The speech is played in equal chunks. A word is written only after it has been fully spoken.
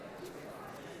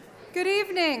Good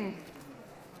evening,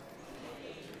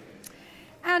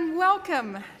 and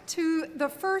welcome to the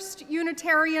First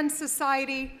Unitarian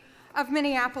Society of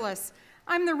Minneapolis.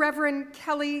 I'm the Reverend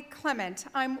Kelly Clement.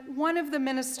 I'm one of the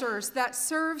ministers that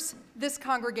serves this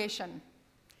congregation.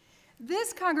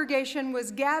 This congregation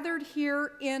was gathered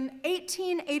here in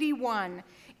 1881,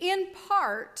 in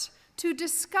part to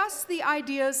discuss the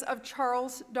ideas of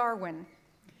Charles Darwin.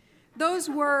 Those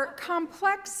were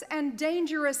complex and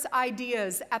dangerous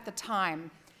ideas at the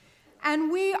time, and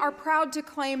we are proud to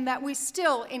claim that we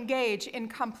still engage in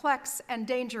complex and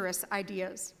dangerous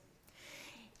ideas.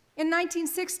 In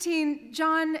 1916,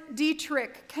 John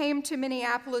Dietrich came to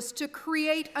Minneapolis to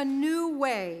create a new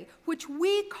way, which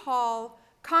we call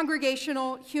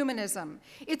congregational humanism.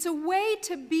 It's a way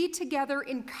to be together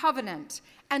in covenant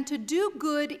and to do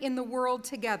good in the world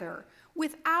together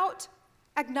without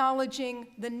acknowledging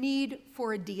the need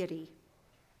for a deity.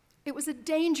 It was a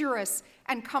dangerous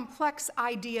and complex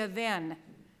idea then,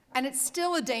 and it's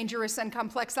still a dangerous and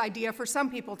complex idea for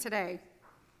some people today.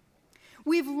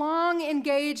 We've long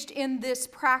engaged in this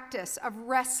practice of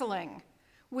wrestling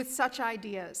with such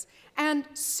ideas, and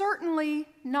certainly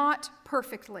not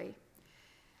perfectly.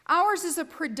 Ours is a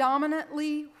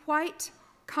predominantly white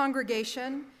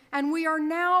congregation, and we are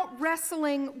now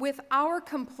wrestling with our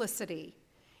complicity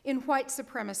in white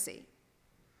supremacy.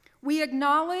 We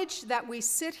acknowledge that we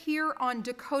sit here on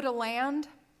Dakota land,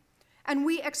 and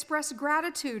we express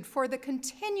gratitude for the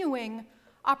continuing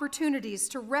opportunities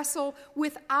to wrestle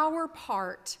with our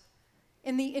part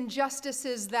in the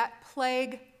injustices that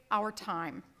plague our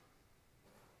time.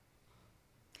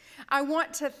 I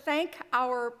want to thank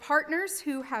our partners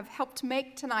who have helped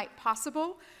make tonight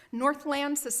possible: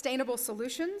 Northland Sustainable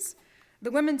Solutions, the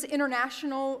Women's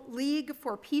International League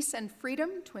for Peace and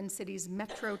Freedom, Twin Cities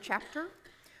Metro Chapter,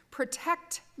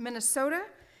 Protect Minnesota,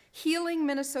 Healing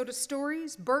Minnesota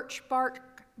Stories, Birch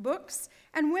Bark Books,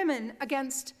 and Women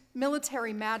Against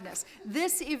Military Madness.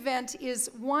 This event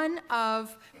is one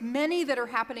of many that are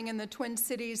happening in the Twin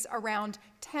Cities around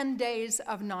 10 days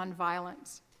of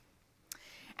nonviolence.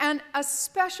 And a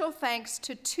special thanks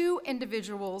to two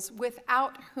individuals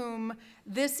without whom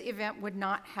this event would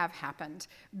not have happened: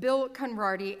 Bill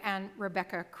Conradi and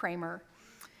Rebecca Kramer.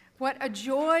 What a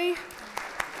joy.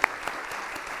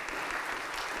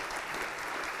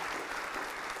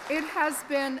 It has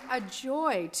been a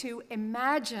joy to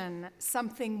imagine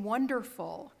something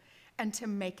wonderful and to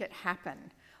make it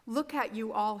happen. Look at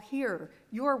you all here.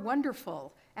 You're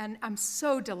wonderful, and I'm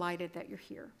so delighted that you're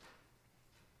here.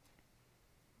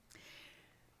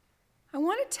 I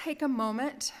want to take a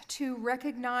moment to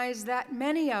recognize that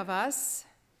many of us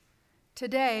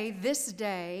today, this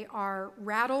day, are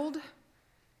rattled,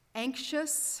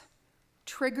 anxious,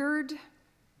 triggered,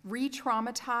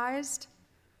 re-traumatized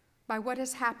by what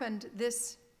has happened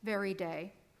this very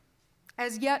day.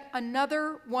 As yet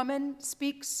another woman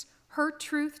speaks her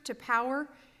truth to power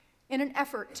in an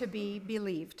effort to be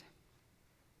believed.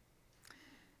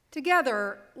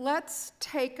 Together, let's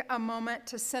take a moment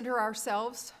to center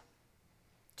ourselves,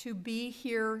 to be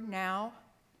here now.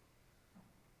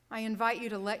 I invite you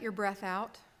to let your breath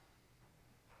out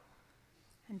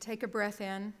and take a breath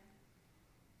in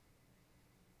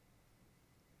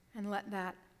and let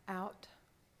that out.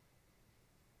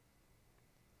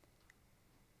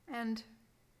 And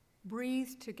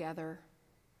breathe together.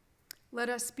 Let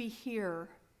us be here.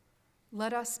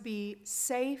 Let us be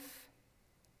safe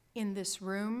in this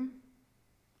room.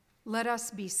 Let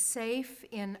us be safe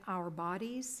in our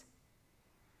bodies.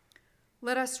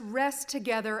 Let us rest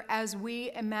together as we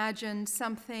imagine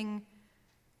something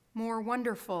more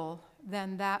wonderful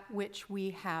than that which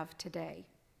we have today.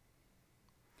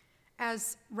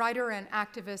 As writer and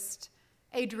activist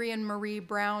Adrienne Marie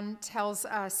Brown tells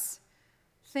us,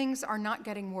 things are not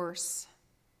getting worse.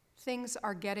 Things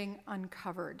are getting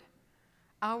uncovered.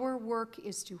 Our work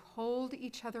is to hold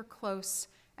each other close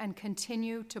and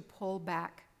continue to pull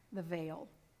back the veil.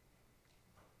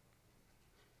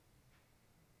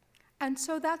 And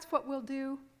so that's what we'll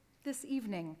do this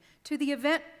evening. To the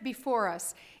event before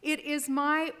us, it is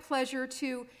my pleasure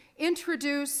to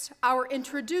introduce our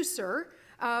introducer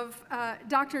of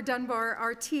Dr.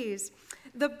 Dunbar-Ortiz.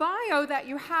 The bio that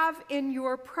you have in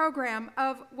your program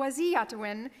of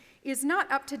Waziatowin is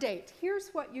not up to date. Here's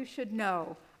what you should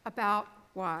know about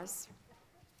Waz.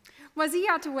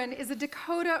 Waziatowin is a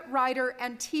Dakota writer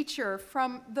and teacher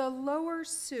from the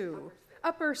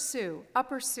Upper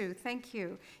Sioux, thank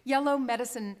you, Yellow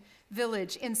Medicine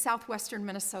Village in southwestern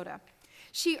Minnesota.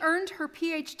 She earned her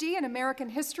PhD in American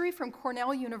history from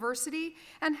Cornell University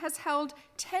and has held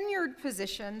tenured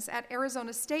positions at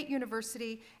Arizona State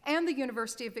University and the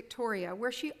University of Victoria,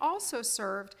 where she also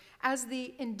served as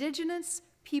the Indigenous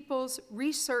Peoples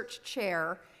Research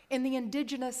Chair in the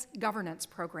Indigenous Governance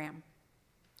Program.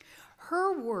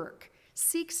 Her work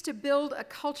seeks to build a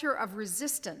culture of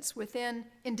resistance within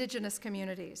Indigenous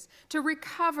communities, to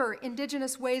recover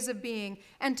Indigenous ways of being,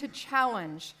 and to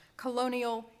challenge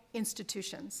colonial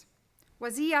institutions.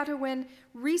 Waziyatawin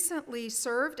recently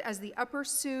served as the Upper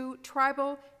Sioux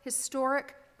Tribal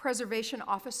Historic Preservation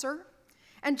Officer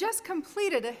and just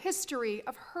completed a history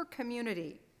of her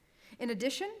community. In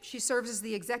addition, she serves as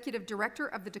the executive director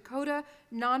of the Dakota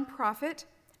nonprofit.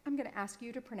 I'm going to ask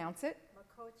you to pronounce it.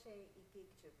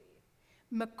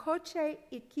 Makoche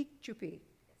Ikikchupi.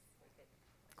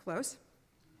 Close.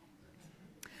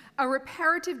 A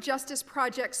reparative justice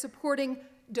project supporting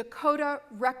Dakota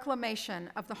reclamation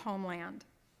of the homeland.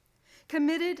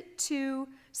 Committed to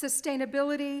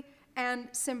sustainability and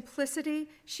simplicity,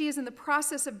 she is in the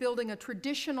process of building a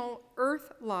traditional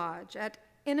earth lodge at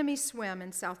Enemy Swim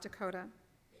in South Dakota.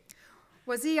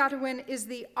 Waziyatawin is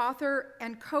the author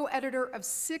and co-editor of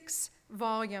 6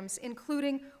 volumes,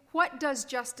 including What Does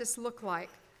Justice Look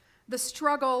Like? The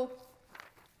Struggle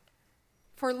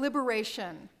for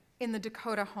Liberation in the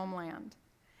Dakota Homeland,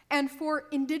 and for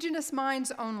Indigenous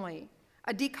Minds Only,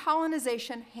 a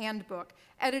decolonization handbook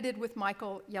edited with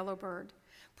Michael Yellowbird.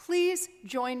 Please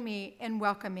join me in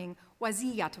welcoming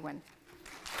Waziyatawin.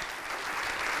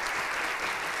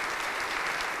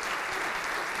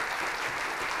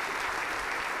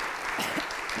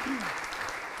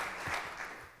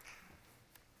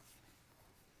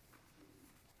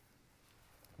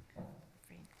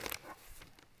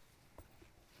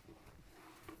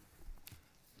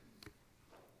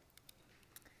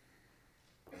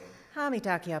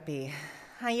 Hamitakiapi,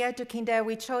 hayatu kinda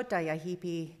wichota ya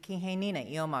hipi kinhenina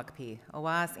iomakpi,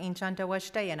 owas inchanta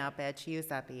washtayana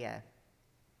pechiusapia.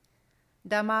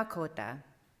 Damakota,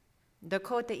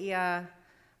 Dakota ia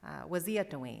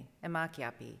Waziyatawin,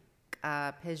 emakiapi,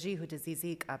 pejihu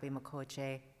dizizik abi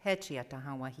makoche, hechiata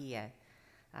hawahia.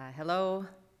 Hello,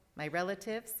 my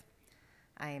relatives.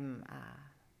 I'm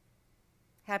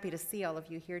happy to see all of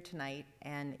you here tonight,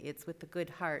 and it's with a good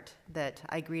heart that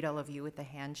I greet all of you with a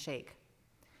handshake.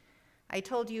 I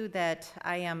told you that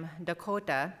I am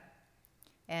Dakota,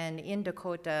 and in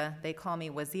Dakota they call me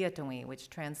Waziyatawin, which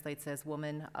translates as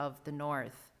Woman of the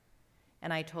North.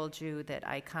 And I told you that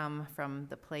I come from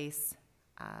the place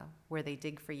where they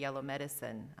dig for yellow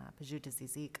medicine,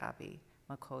 Pajutazizikabi,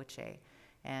 Makoche.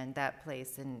 And that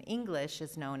place in English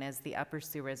is known as the Upper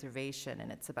Sioux Reservation,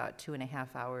 and it's about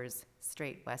 2.5 hours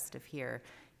straight west of here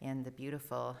in the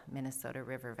beautiful Minnesota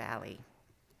River Valley.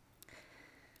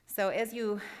 So as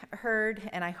you heard,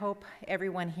 and I hope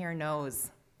everyone here knows,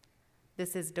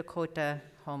 this is Dakota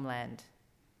homeland.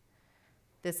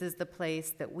 This is the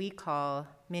place that we call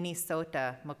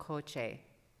Minnesota Makoche,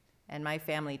 and my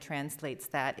family translates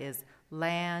that as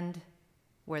land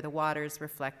where the waters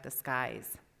reflect the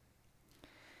skies.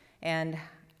 And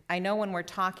I know when we're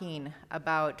talking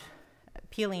about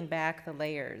peeling back the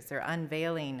layers or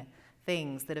unveiling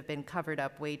things that have been covered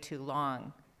up way too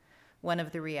long, one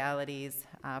of the realities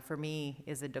for me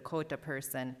as a Dakota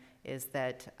person is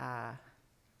that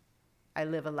I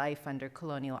live a life under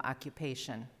colonial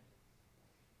occupation.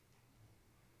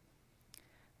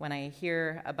 When I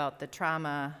hear about the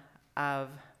trauma of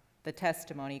the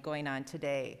testimony going on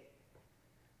today,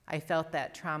 I felt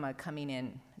that trauma coming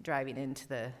in, driving into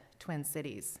the Twin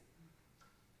Cities.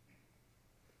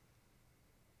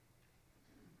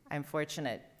 I'm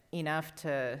fortunate enough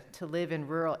to live in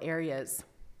rural areas.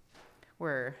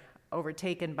 We're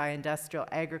overtaken by industrial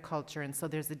agriculture, and so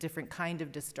there's a different kind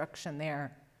of destruction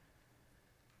there.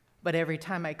 But every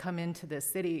time I come into this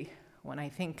city, when I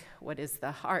think what is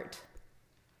the heart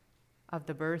of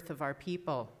the birth of our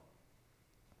people,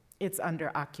 it's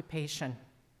under occupation.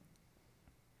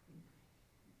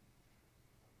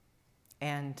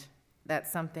 And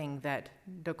that's something that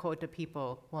Dakota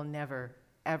people will never,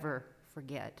 ever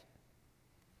forget.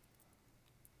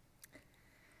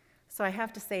 So I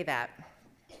have to say that.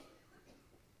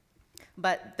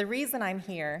 But the reason I'm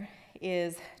here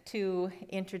is to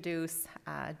introduce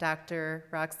Dr.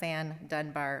 Roxanne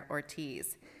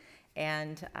Dunbar-Ortiz.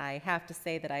 And I have to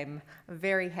say that I'm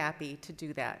very happy to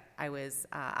do that. I was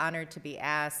honored to be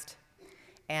asked.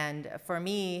 And for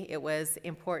me, it was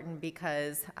important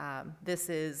because this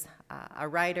is a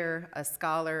writer, a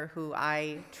scholar who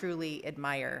I truly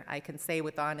admire. I can say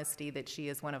with honesty that she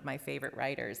is one of my favorite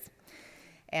writers.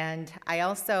 And I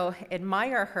also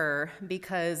admire her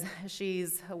because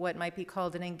she's what might be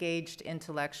called an engaged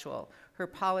intellectual. Her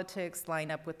politics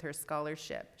line up with her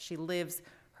scholarship. She lives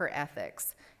her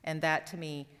ethics, and that to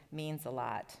me means a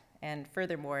lot. And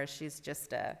furthermore, she's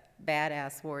just a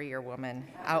badass warrior woman,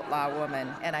 outlaw woman,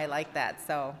 and I like that.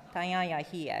 So, Tayaya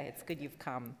Hia, it's good you've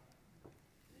come.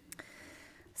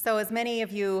 So as many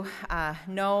of you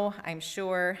know, I'm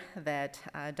sure that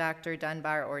Dr.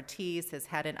 Dunbar-Ortiz has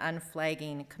had an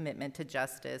unflagging commitment to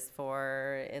justice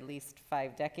for at least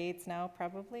 5 decades now,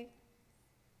 probably.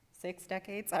 6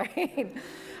 decades, all right.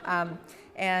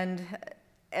 And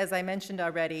as I mentioned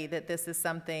already, that this is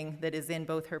something that is in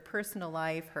both her personal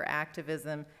life, her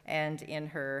activism, and in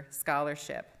her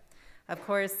scholarship. Of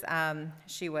course,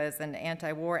 she was an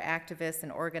anti-war activist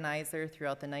and organizer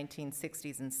throughout the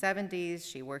 1960s and 70s.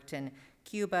 She worked in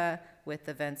Cuba with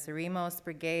the Venceremos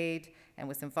Brigade and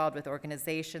was involved with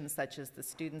organizations such as the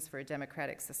Students for a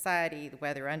Democratic Society, the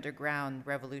Weather Underground,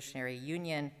 Revolutionary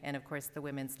Union, and of course the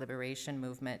Women's Liberation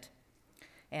Movement.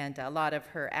 And a lot of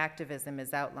her activism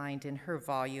is outlined in her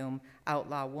volume,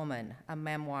 Outlaw Woman, a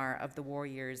memoir of the war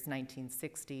years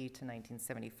 1960 to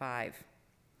 1975.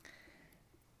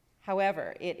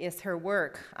 However, it is her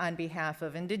work on behalf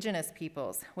of indigenous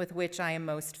peoples with which I am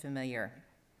most familiar.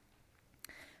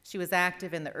 She was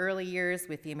active in the early years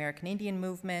with the American Indian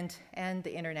Movement and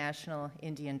the International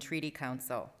Indian Treaty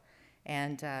Council.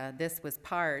 And this was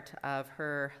part of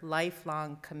her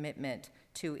lifelong commitment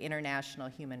to international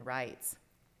human rights.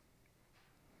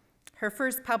 Her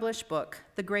first published book,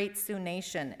 The Great Sioux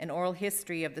Nation, An Oral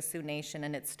History of the Sioux Nation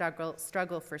and Its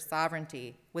Struggle for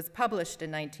Sovereignty, was published in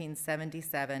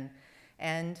 1977,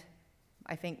 and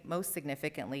I think most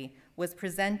significantly, was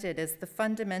presented as the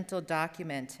fundamental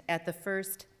document at the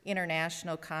first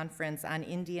International Conference on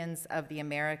Indians of the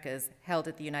Americas held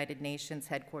at the United Nations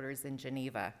headquarters in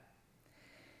Geneva.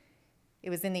 It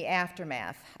was in the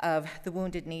aftermath of the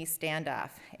Wounded Knee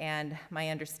standoff, and my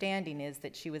understanding is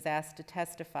that she was asked to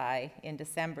testify in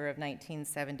December of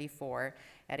 1974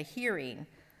 at a hearing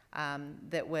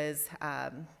that was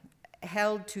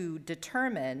held to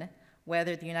determine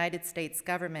whether the United States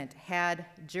government had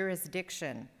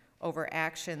jurisdiction over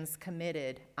actions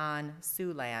committed on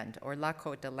Sioux land or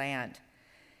Lakota land.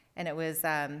 And it was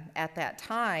at that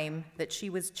time that she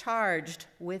was charged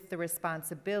with the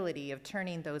responsibility of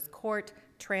turning those court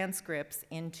transcripts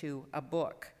into a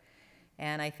book.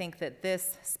 And I think that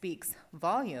this speaks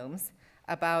volumes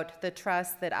about the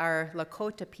trust that our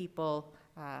Lakota people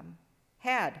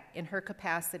had in her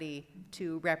capacity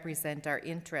to represent our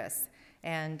interests.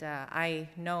 And I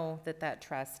know that that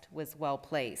trust was well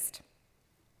placed.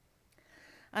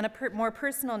 On a more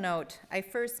personal note, I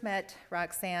first met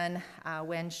Roxanne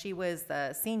when she was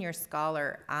a senior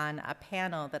scholar on a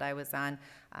panel that I was on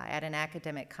at an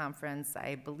academic conference.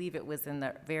 I believe it was in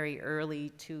the very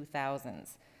early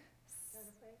 2000s.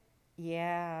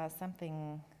 Yeah,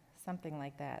 something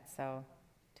like that. So,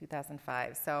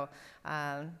 2005. So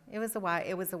it was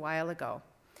a while ago,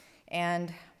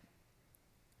 and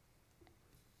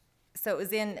so it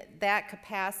was in that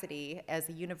capacity as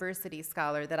a university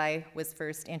scholar that I was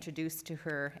first introduced to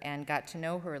her and got to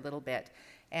know her a little bit,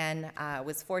 and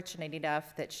was fortunate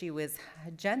enough that she was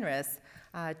generous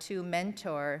to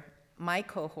mentor my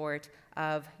cohort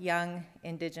of young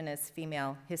Indigenous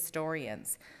female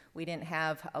historians. We didn't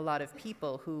have a lot of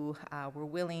people who were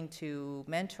willing to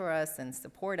mentor us and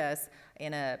support us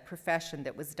in a profession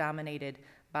that was dominated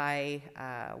by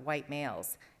white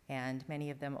males, and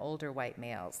many of them older white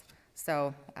males.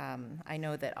 So I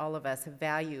know that all of us have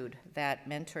valued that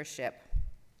mentorship.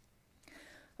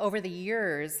 Over the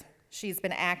years, she's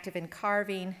been active in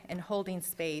carving and holding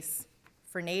space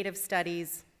for Native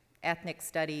studies, ethnic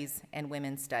studies, and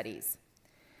women's studies.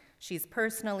 She's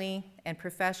personally and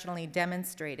professionally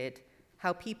demonstrated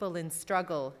how people in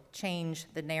struggle change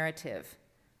the narrative,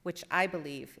 which I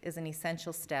believe is an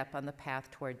essential step on the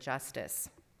path toward justice.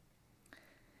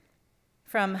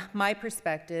 From my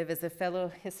perspective as a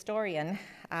fellow historian,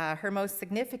 her most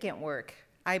significant work,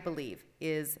 I believe,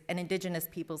 is An Indigenous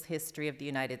Peoples' History of the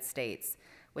United States,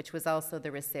 which was also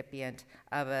the recipient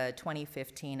of a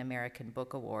 2015 American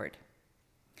Book Award.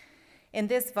 In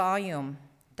this volume,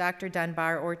 Dr.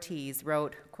 Dunbar-Ortiz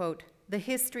wrote, quote, "The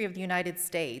history of the United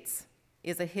States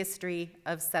is a history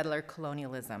of settler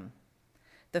colonialism,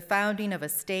 the founding of a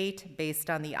state based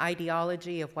on the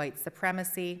ideology of white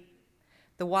supremacy,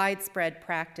 the widespread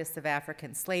practice of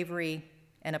African slavery,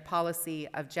 and a policy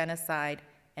of genocide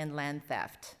and land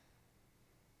theft."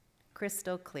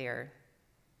 Crystal clear.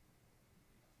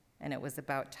 And it was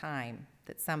about time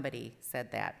that somebody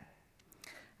said that.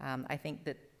 I think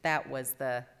that that was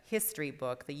the history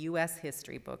book, the US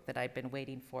history book that I'd been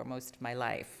waiting for most of my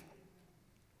life.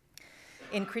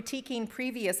 In critiquing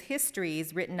previous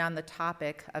histories written on the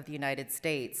topic of the United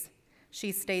States,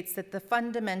 she states that the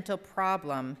fundamental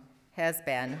problem has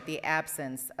been the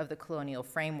absence of the colonial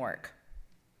framework.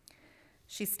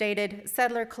 She stated,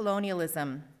 settler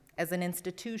colonialism as an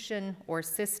institution or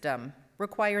system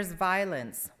requires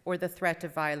violence or the threat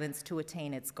of violence to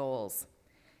attain its goals.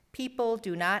 People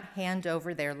do not hand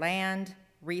over their land,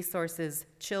 resources,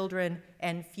 children,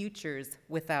 and futures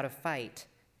without a fight,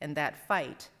 and that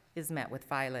fight is met with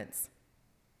violence.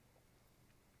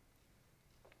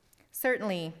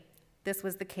 Certainly, this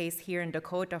was the case here in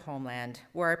Dakota homeland,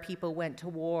 where our people went to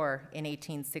war in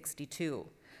 1862,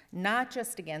 not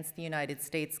just against the United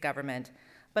States government,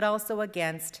 but also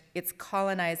against its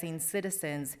colonizing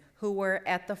citizens who were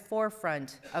at the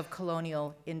forefront of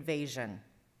colonial invasion.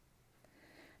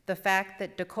 The fact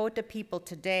that Dakota people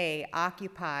today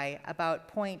occupy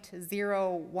about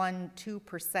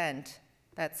 0.012%,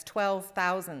 that's 12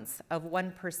 thousandths of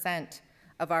 1%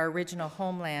 of our original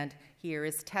homeland here,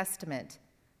 is testament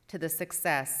to the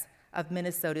success of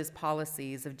Minnesota's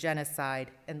policies of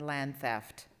genocide and land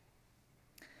theft.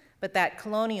 But that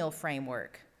colonial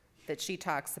framework that she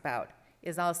talks about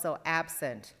is also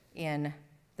absent in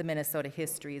the Minnesota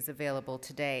histories available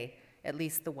today, at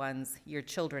least the ones your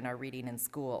children are reading in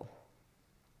school.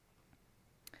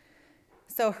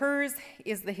 So hers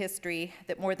is the history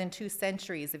that more than 2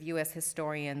 centuries of US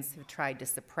historians have tried to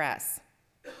suppress.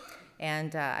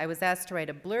 And I was asked to write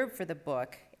a blurb for the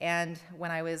book, and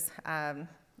when I was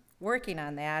working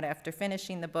on that, after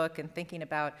finishing the book and thinking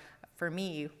about, for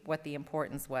me, what the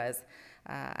importance was,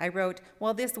 I wrote,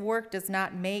 "Well, this work does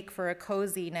not make for a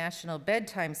cozy national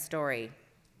bedtime story.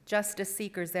 Justice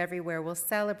seekers everywhere will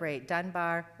celebrate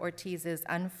Dunbar-Ortiz's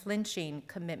unflinching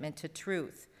commitment to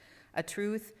truth, a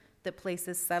truth that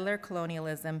places settler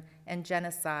colonialism and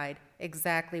genocide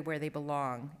exactly where they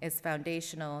belong, is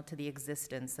foundational to the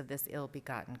existence of this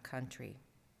ill-begotten country."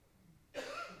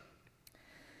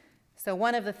 So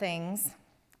one of the things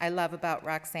I love about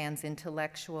Roxanne's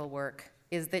intellectual work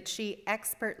is that she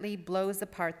expertly blows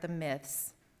apart the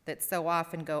myths that so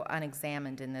often go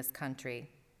unexamined in this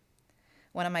country.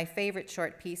 One of my favorite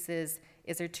short pieces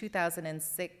is her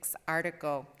 2006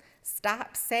 article,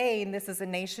 "Stop Saying This is a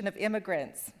Nation of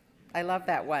Immigrants." I love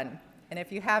that one. And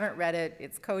if you haven't read it,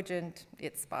 it's cogent,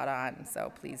 it's spot on,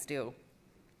 so please do.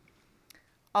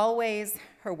 Always,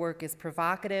 her work is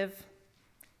provocative,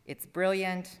 it's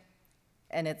brilliant,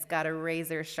 and it's got a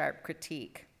razor-sharp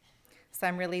critique. So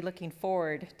I'm really looking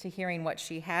forward to hearing what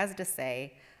she has to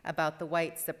say about the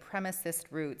white supremacist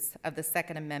roots of the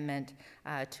Second Amendment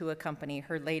to accompany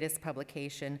her latest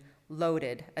publication,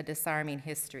 Loaded, A Disarming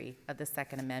History of the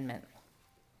Second Amendment.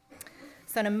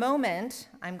 So in a moment,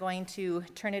 I'm going to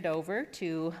turn it over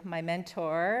to my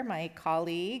mentor, my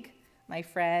colleague, my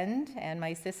friend, and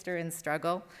my sister in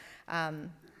struggle.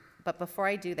 But before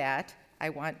I do that, I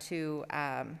want to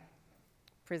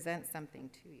present something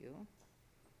to you.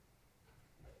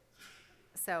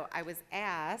 So I was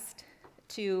asked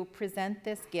to present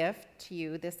this gift to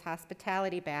you, this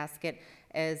hospitality basket,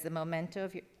 as a memento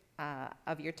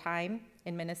of your time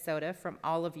in Minnesota from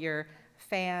all of your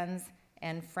fans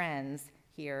and friends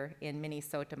here in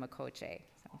Minnesota, Makoche.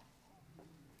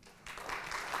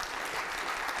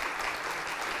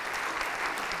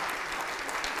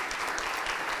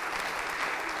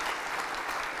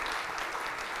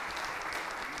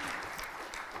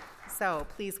 So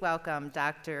please welcome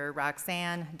Dr.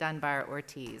 Roxanne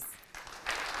Dunbar-Ortiz.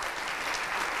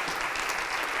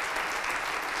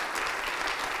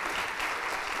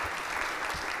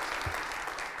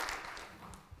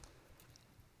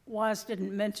 Waz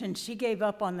didn't mention she gave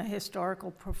up on the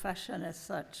historical profession as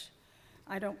such.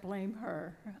 I don't blame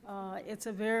her. It's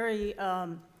a very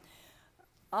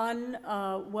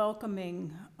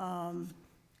unwelcoming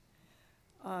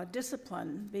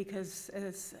discipline, because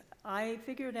as I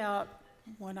figured out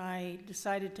when I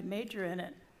decided to major in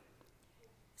it,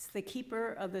 it's the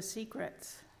keeper of the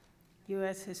secrets.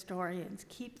 U.S. historians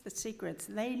keep the secrets.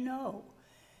 They know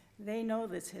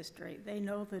this history. They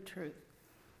know the truth.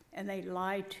 And they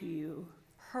lie to you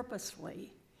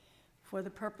purposefully for the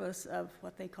purpose of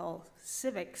what they call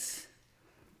civics,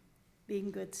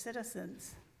 being good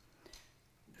citizens.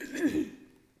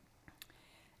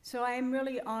 So I am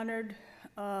really honored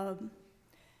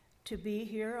to be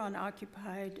here on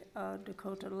occupied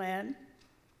Dakota land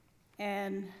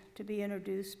and to be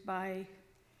introduced by,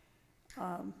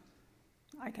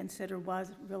 I consider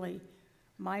was really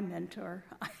my mentor,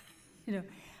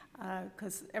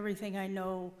 because everything I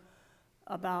know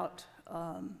about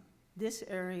this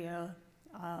area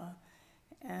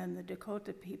And the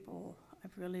Dakota people,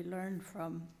 I've really learned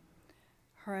from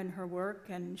her and her work,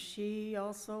 and she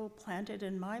also planted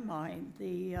in my mind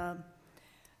the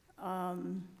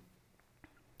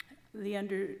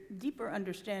deeper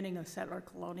understanding of settler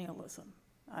colonialism.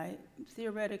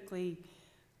 Theoretically,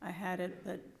 I had it,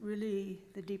 but really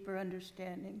the deeper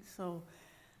understanding. So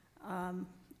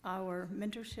our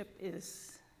mentorship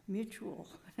is mutual,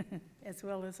 as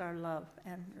well as our love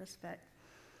and respect.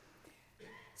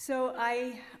 So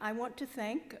I want to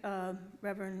thank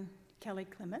Reverend Kelly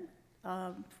Clement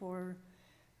for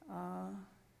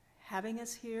having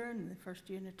us here in the First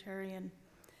Unitarian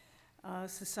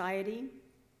Society,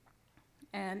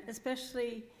 and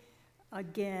especially,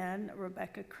 again,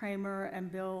 Rebecca Kramer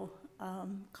and Bill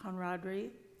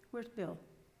Conradry. Where's Bill?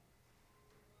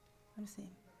 Let me see.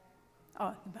 Oh,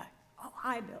 in the back. Oh,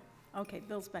 hi, Bill. Okay,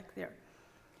 Bill's back there.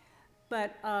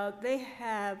 But they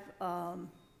have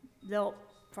dealt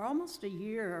for almost a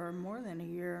year or more than a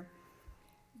year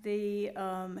the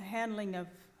handling of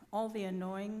all the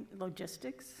annoying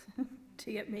logistics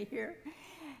to get me here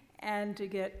and to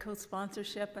get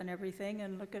co-sponsorship and everything,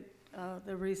 and look at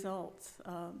the results.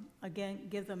 Again,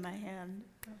 give them a hand.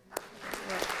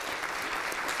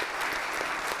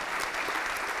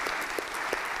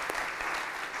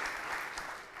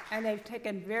 And they've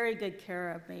taken very good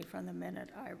care of me from the minute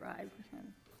I arrived.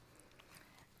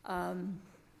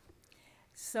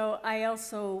 So I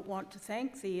also want to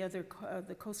thank the other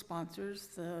the co-sponsors,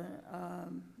 the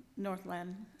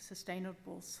Northland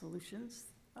Sustainable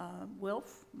Solutions,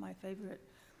 WILF, my favorite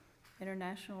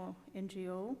international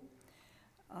NGO,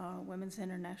 Women's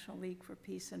International League for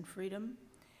Peace and Freedom,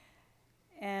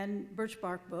 and Birch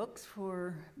Bark Books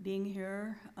for being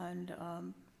here and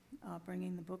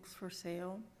bringing the books for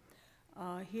sale,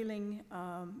 Healing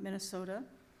Minnesota,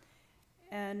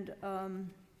 and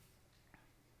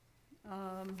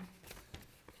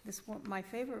this one, my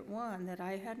favorite one that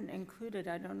I hadn't included,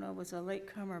 I don't know, was a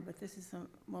latecomer, but this is the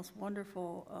most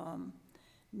wonderful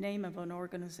name of an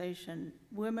organization,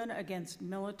 Women Against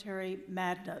Military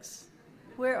Madness.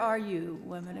 Where are you,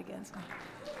 Women Against?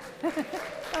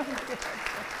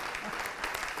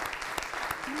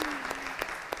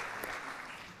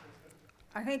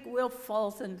 I think Will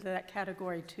falls into that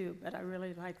category too, but I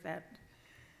really like that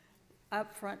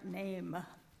upfront name.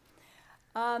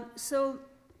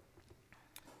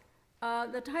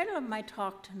 The title of my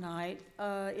talk tonight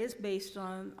is based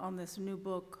on this new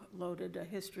book, Loaded, A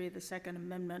History of the Second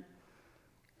Amendment.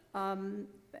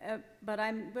 But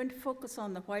I'm going to focus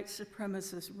on the white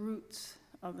supremacist roots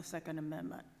of the Second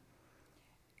Amendment.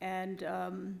 And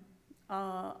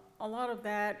a lot of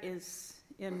that is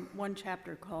in one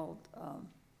chapter called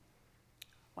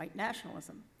White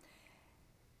Nationalism.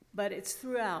 But it's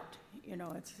throughout, you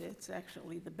know, it's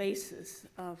actually the basis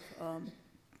of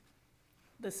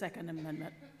the Second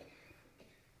Amendment.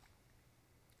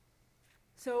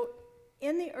 So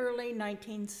in the early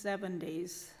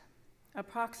 1970s,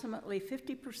 approximately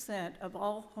 50% of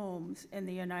all homes in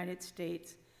the United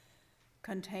States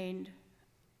contained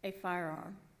a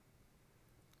firearm.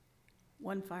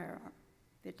 One firearm.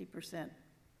 50%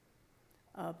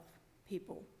 of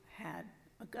people had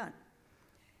a gun.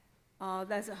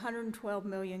 That's 112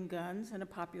 million guns and a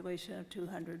population of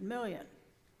 200 million.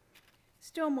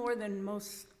 Still more than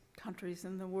most countries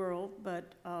in the world,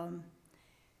 but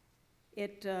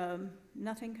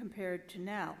nothing compared to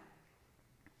now.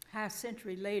 Half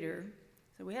century later,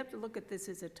 so we have to look at this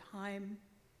as a time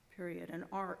period, an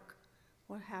arc.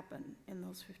 What happened in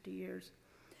those 50 years?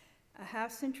 A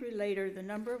half century later, the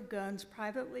number of guns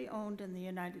privately owned in the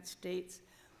United States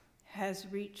has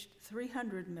reached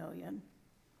 300 million,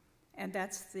 and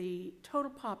that's the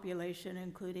total population,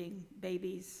 including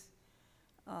babies,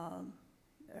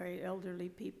 very elderly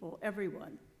people,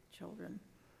 everyone, children,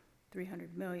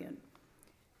 300 million.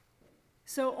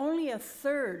 So only a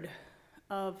third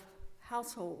of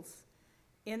households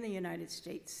in the United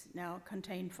States now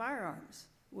contain firearms.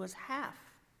 It was half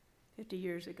 50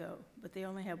 years ago, but they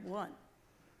only have one.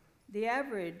 The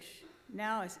average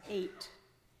now is eight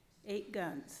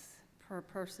guns per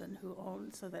person who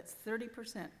owns, so that's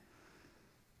 30%.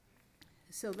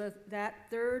 So that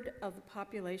third of the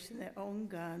population that own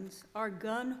guns are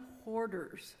gun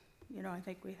hoarders. You know, I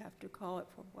think we have to call it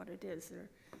for what it is.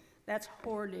 That's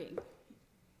hoarding.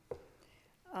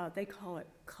 They call it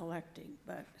collecting,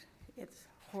 but it's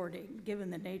hoarding, given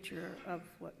the nature of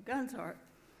what guns are.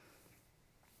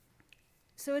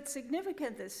 So it's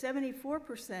significant that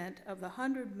 74% of the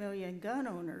 100 million gun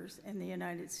owners in the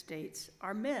United States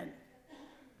are men,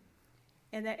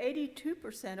 and that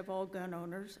 82% of all gun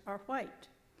owners are white.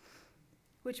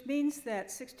 which means that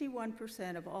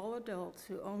 61% of all adults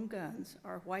who own guns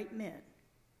are white men,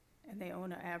 and they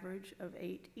own an average of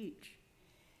 8 each.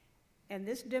 And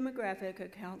this demographic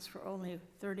accounts for only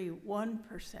 31%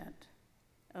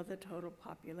 of the total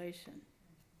population.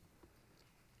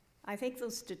 I think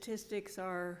those statistics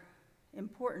are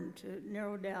important to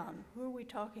narrow down. Who are we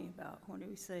talking about when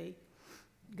we say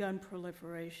gun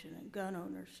proliferation and gun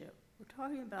ownership? We're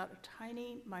talking about a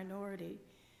tiny minority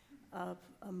of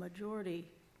a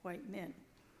majority white men.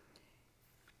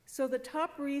 So the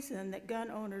top reason that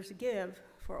gun owners give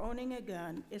for owning a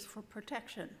gun is for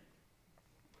protection.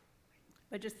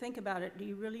 But just think about it, do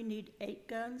you really need 8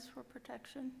 guns for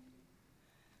protection?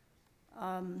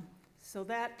 So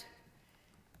that's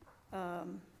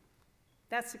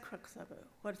the crux of it.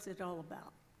 What's it all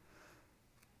about?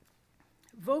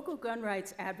 Vocal gun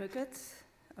rights advocates,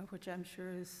 of which I'm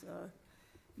sure is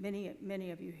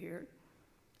many of you here,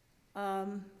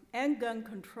 and gun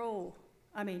control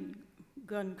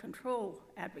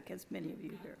advocates, many of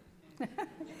you here.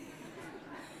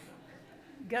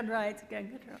 Gun rights, gun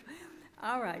control.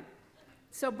 All right.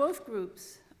 So both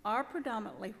groups are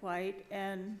predominantly white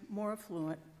and more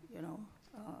affluent,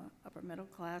 upper middle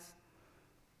class.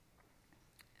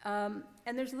 And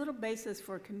there's little basis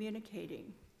for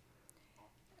communicating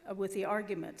with the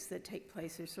arguments that take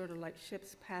place. They're sort of like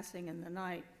ships passing in the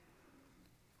night.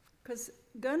 Because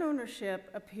gun ownership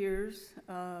appears,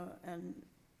 and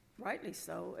rightly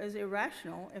so, as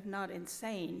irrational, if not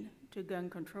insane, to gun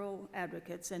control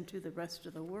advocates and to the rest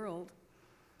of the world,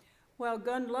 while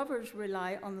gun lovers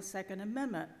rely on the Second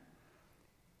Amendment.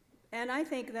 And I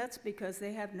think that's because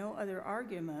they have no other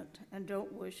argument and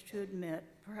don't wish to admit,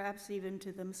 perhaps even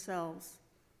to themselves,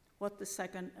 what the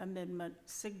Second Amendment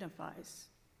signifies.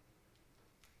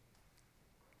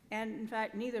 And in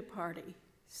fact, neither party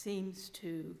seems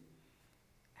to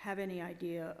have any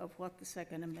idea of what the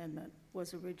Second Amendment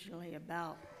was originally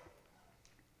about.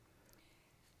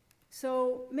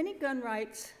 So many gun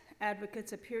rights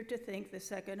advocates appear to think the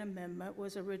Second Amendment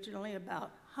was originally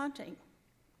about hunting,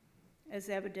 as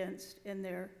evidenced in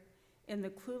the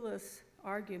clueless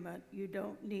argument, you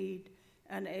don't need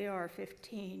an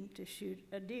AR-15 to shoot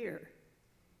a deer.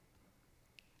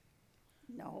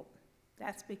 No,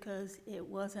 that's because it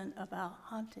wasn't about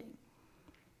hunting.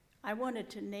 I wanted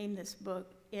to name this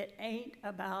book, It Ain't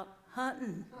About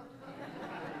Hunting.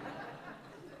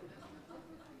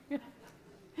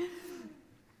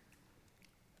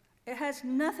 It has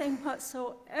nothing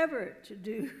whatsoever to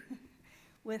do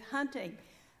with hunting,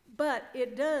 but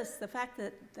it does, the fact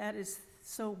that that is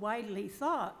so widely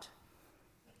thought,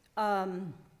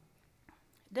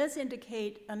 does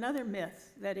indicate another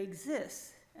myth that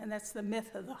exists, and that's the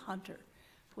myth of the hunter,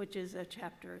 which is a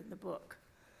chapter in the book.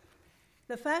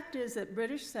 The fact is that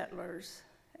British settlers,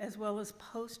 as well as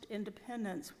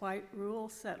post-independence white rural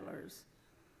settlers,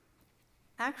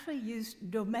 actually used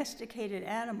domesticated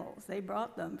animals. They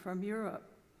brought them from Europe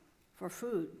for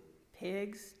food,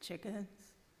 pigs, chickens,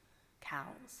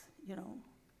 cows,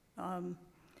 and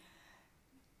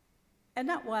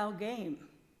not wild game.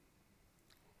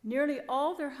 Nearly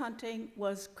all their hunting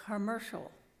was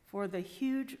commercial for the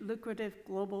huge, lucrative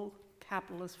global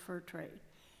capitalist fur trade.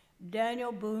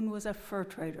 Daniel Boone was a fur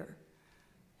trader.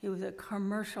 He was a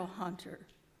commercial hunter.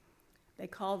 They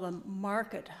call them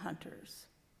market hunters.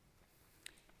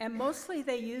 And mostly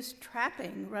they used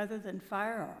trapping rather than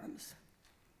firearms,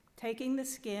 taking the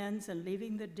skins and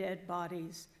leaving the dead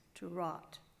bodies to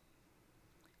rot.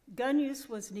 Gun use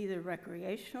was neither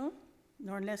recreational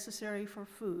nor necessary for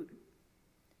food.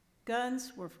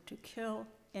 Guns were to kill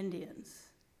Indians.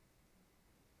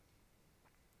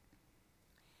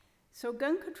 So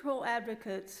gun control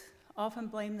advocates often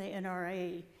blame the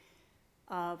NRA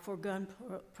for gun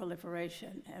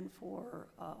proliferation and for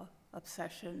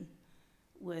obsession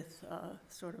with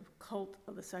sort of cult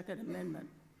of the Second Amendment,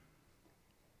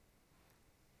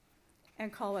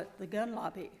 and call it the gun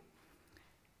lobby.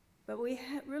 But we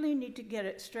really need to get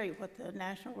it straight what the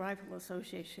National Rifle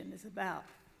Association is about.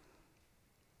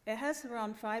 It has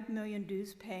around 5 million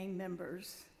dues-paying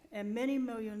members and many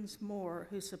millions more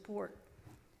who support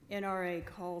NRA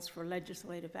calls for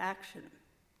legislative action.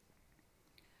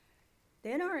 The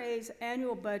NRA's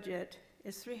annual budget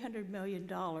is $300 million,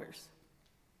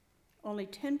 only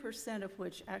 10% of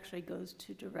which actually goes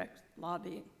to direct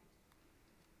lobbying.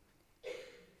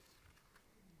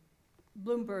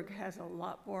 Bloomberg has a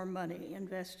lot more money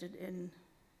invested in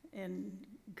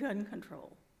gun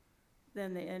control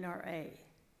than the NRA.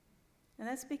 And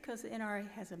that's because the NRA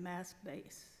has a mass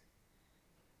base.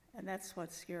 And that's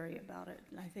what's scary about it.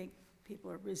 And I think people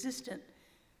are resistant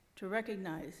to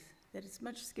recognize that it's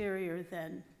much scarier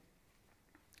than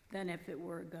than if it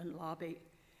were a gun lobby.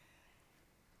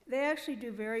 They actually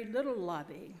do very little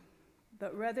lobbying,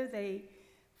 but rather they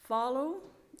follow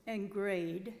and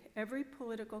grade every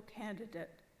political candidate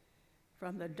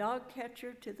from the dog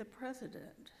catcher to the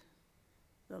president,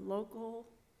 the local,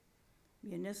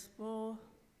 municipal,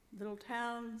 little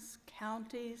towns,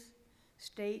 counties,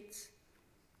 states,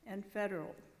 and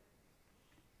federal.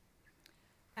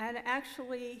 And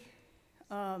actually,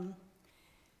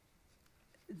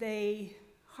 they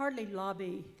hardly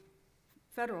lobby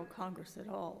federal Congress at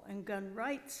all, and gun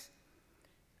rights,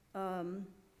 gun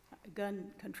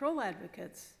control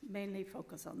advocates mainly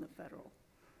focus on the federal.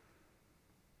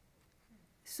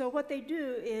 So what they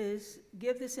do is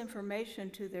give this information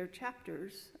to their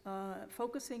chapters,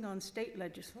 focusing on state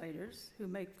legislators who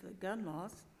make the gun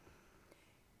laws.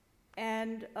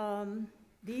 And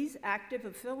these active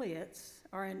affiliates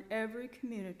are in every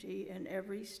community in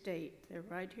every state. They're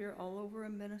right here all over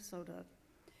in Minnesota,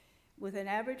 with an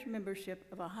average membership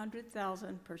of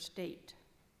 100,000 per state.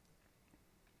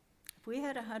 If we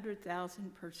had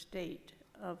 100,000 per state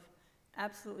of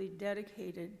absolutely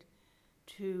dedicated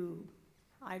to,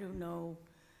 I don't know,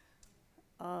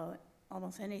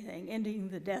 almost anything, ending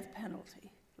the death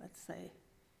penalty, let's say,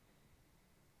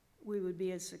 we would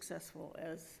be as successful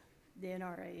as the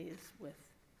NRA is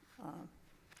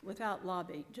without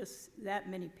lobbying, just that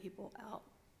many people out,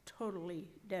 totally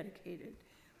dedicated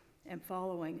and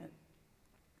following it.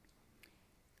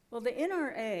 Well, the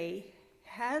NRA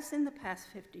has in the past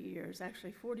 50 years,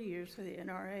 actually 40 years for the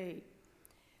NRA,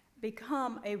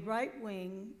 become a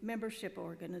right-wing membership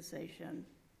organization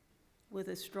with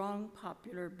a strong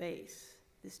popular base.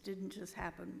 This didn't just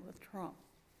happen with Trump.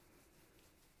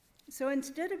 So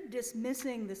instead of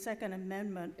dismissing the Second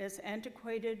Amendment as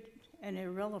antiquated and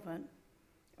irrelevant,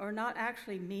 or not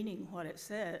actually meaning what it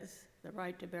says, the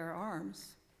right to bear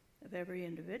arms of every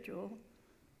individual,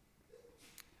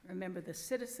 remember the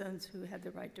citizens who had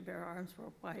the right to bear arms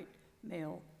were white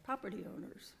male property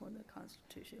owners when the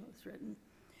Constitution was written.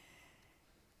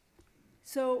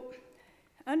 So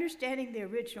understanding the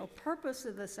original purpose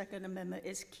of the Second Amendment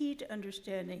is key to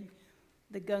understanding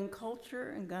the gun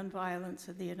culture and gun violence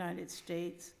of the United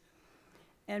States,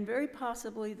 and very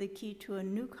possibly the key to a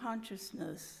new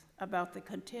consciousness about the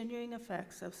continuing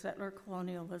effects of settler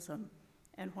colonialism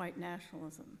and white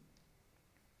nationalism.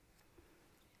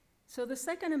 So the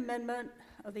Second Amendment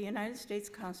of the United States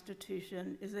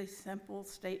Constitution is a simple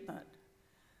statement.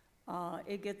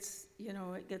 It gets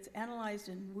analyzed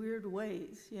in weird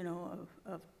ways,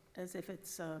 as if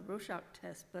it's a Rorschach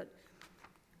test, but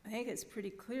I think it's pretty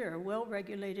clear. A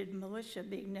well-regulated militia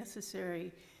being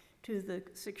necessary to the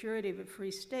security of a free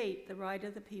state, the right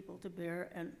of the people to bear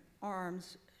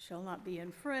arms shall not be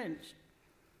infringed.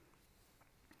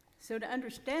 So to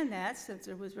understand that, since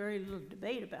there was very little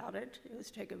debate about it, it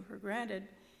was taken for granted,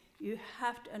 you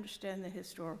have to understand the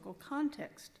historical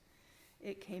context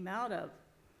it came out of.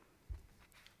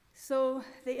 So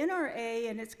the NRA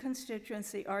and its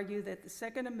constituency argue that the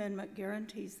Second Amendment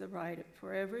guarantees the right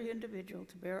for every individual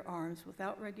to bear arms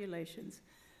without regulations,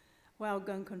 while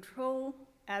gun control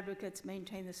advocates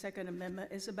maintain the Second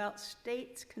Amendment is about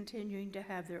states continuing to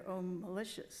have their own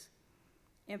militias,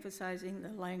 emphasizing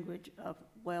the language of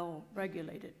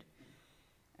well-regulated.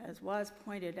 As was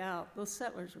pointed out, those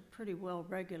settlers were pretty well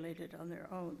regulated on their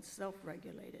own,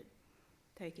 self-regulated,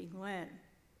 taking land.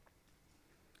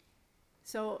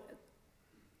 So,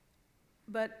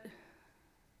 but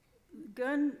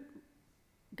gun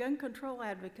control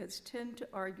advocates tend to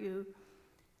argue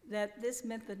that this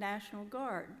meant the National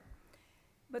Guard.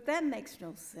 But that makes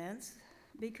no sense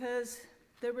because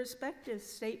the respective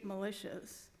state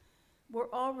militias were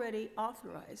already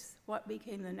authorized. What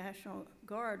became the National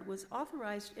Guard was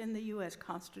authorized in the US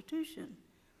Constitution.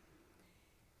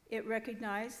 It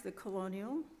recognized the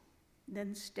colonial,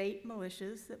 then state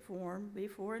militias that formed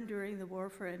before and during the War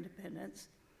for Independence,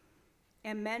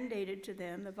 and mandated to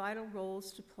them the vital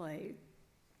roles to play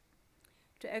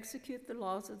to execute the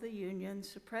laws of the Union,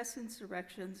 suppress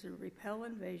insurrections, and repel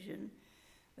invasion.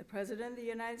 The President of the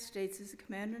United States is the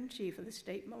Commander-in-Chief of the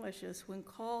state militias when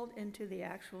called into the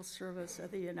actual service of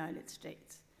the United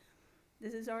States.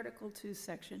 This is Article 2,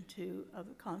 Section 2 of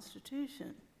the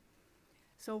Constitution.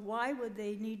 So why would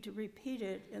they need to repeat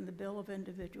it in the Bill of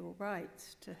Individual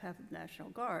Rights to have the National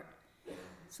Guard?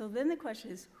 So then the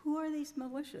question is, who are these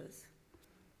militias?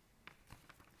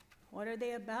 What are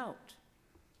they about?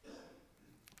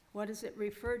 What does it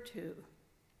refer to?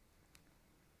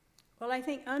 Well, I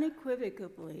think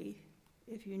unequivocally,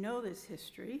 if you know this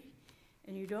history,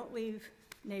 and you don't leave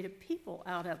Native people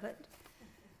out of it,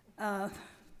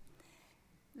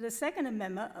 The Second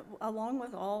Amendment, along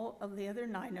with all of the other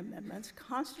 9 amendments,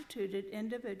 constituted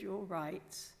individual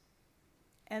rights,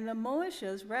 and the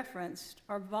militias referenced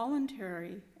are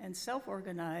voluntary and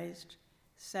self-organized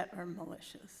settler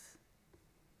militias,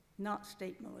 not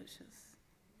state militias,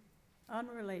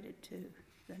 unrelated to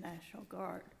the National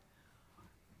Guard.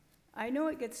 I know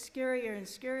it gets scarier and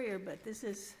scarier, but this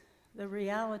is the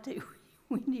reality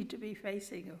we need to be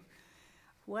facing of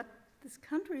what this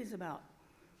country is about.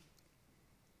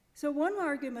 So one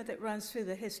argument that runs through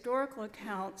the historical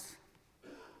accounts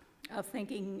of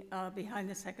thinking behind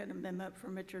the Second Amendment,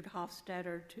 from Richard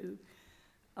Hofstadter to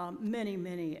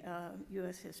many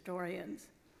U.S. historians,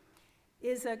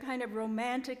 is a kind of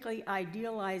romantically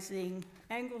idealizing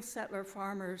Anglo-settler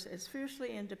farmers as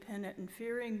fiercely independent and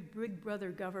fearing Big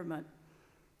Brother government,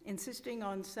 insisting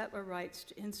on settler rights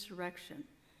to insurrection,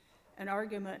 an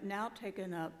argument now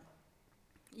taken up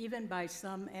even by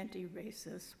some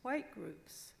anti-racist white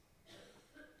groups.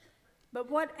 But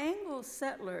what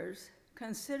Anglo-settlers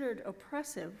considered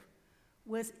oppressive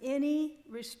was any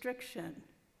restriction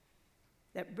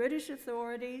that British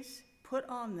authorities put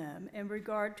on them in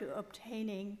regard to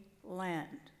obtaining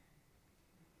land.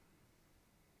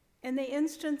 In the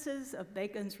instances of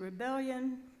Bacon's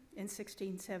Rebellion in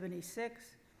 1676,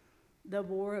 the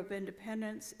War of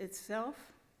Independence itself,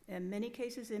 and many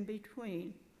cases in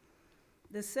between,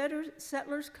 the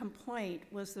settlers' complaint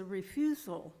was the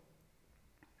refusal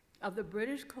of the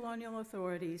British colonial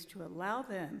authorities to allow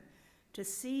them to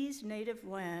seize native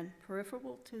land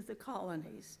peripheral to the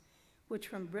colonies, which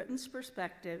from Britain's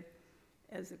perspective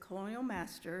as the colonial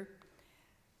master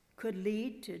could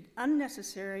lead to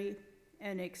unnecessary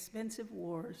and expensive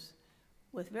wars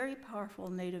with very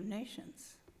powerful native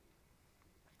nations.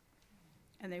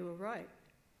 And they were right.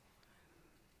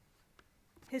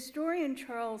 Historian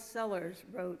Charles Sellers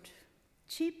wrote,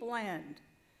 "Cheap land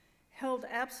held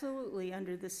absolutely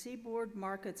under the seaboard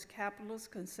market's capitalist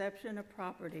conception of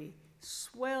property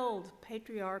swelled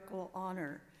patriarchal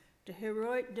honor to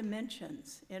heroic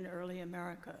dimensions in early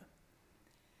America.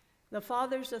 The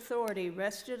father's authority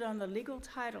rested on the legal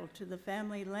title to the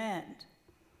family land,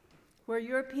 where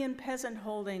European peasant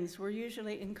holdings were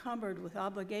usually encumbered with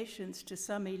obligations to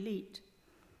some elite.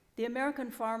 The American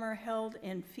farmer held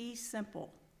in fee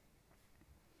simple."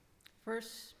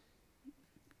 First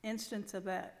instance of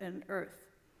that in earth.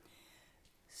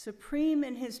 "Supreme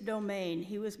in his domain,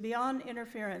 he was beyond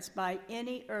interference by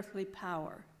any earthly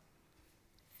power.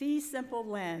 Fee simple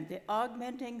land, the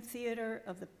augmenting theater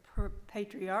of the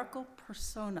patriarchal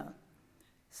persona,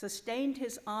 sustained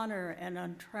his honor and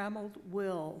untrammeled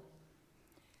will.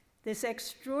 This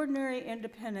extraordinary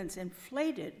independence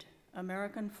inflated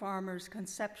American farmers'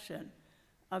 conception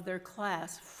of their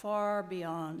class far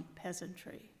beyond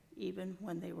peasantry, even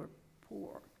when they were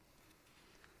poor.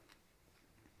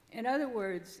 In other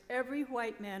words, every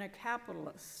white man a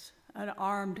capitalist, an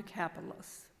armed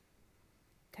capitalist,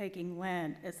 taking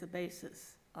land as the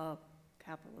basis of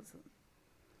capitalism."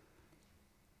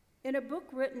 In a book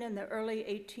written in the early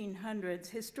 1800s,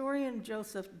 historian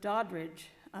Joseph Doddridge,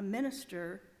 a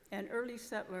minister and early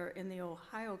settler in the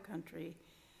Ohio country,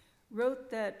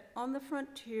 wrote that on the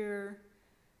frontier,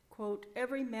 quote,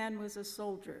 "every man was a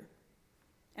soldier,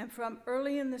 and from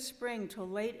early in the spring till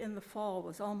late in the fall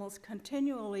was almost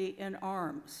continually in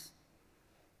arms.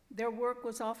 Their work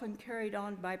was often carried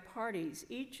on by parties,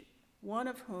 each one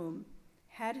of whom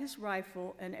had his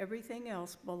rifle and everything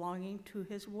else belonging to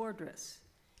his wardress."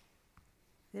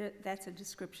 That's a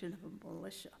description of a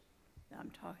militia that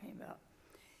I'm talking about.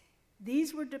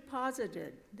 "These were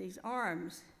deposited, these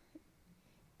arms,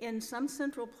 in some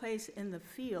central place in the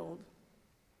field.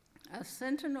 A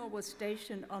sentinel was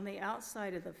stationed on the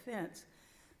outside of the fence,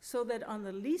 so that on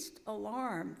the least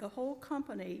alarm, the whole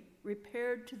company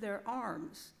repaired to their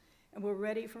arms and were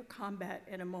ready for combat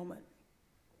in a moment."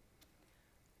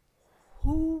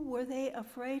 Who were they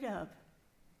afraid of?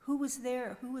 Who was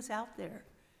there? Who was out there?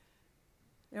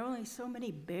 There are only so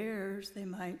many bears they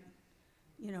might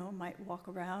walk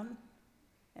around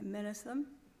and menace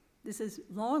them. This is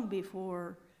long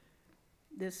before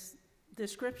this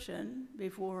description,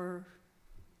 before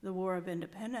the War of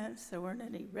Independence. There weren't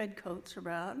any redcoats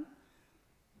around.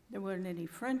 There weren't any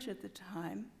French at the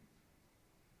time.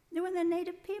 There were the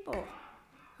native people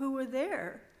who were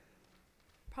there,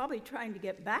 probably trying to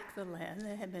get back the land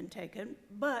that had been taken,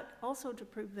 but also to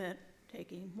prevent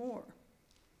taking more,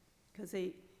 because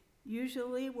they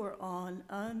usually were on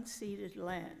unceded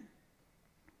land,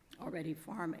 already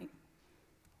farming.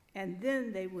 And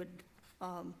then they would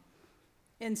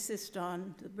insist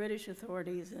on the British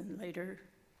authorities and later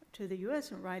to the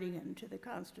U.S. and writing it into the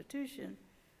Constitution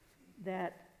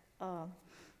that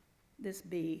this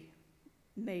be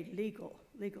made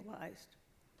legalized.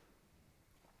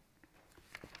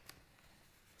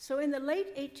 So in the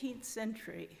late 18th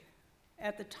century,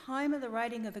 at the time of the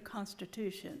writing of the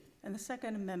Constitution, and the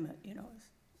Second Amendment, is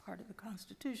part of the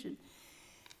Constitution,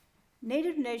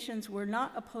 Native nations were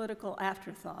not a political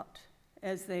afterthought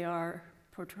as they are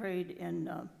portrayed in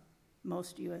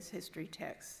most US history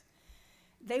texts.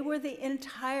 They were the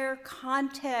entire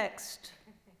context.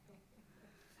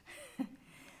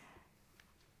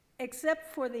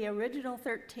 Except for the original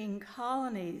 13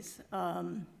 colonies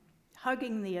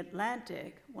hugging the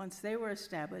Atlantic, once they were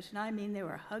established, and I mean they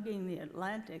were hugging the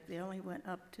Atlantic, they only went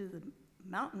up to the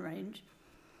mountain range,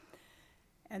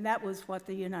 and that was what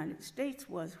the United States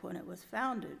was when it was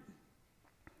founded.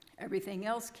 Everything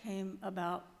else came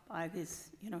about by these,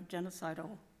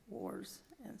 genocidal wars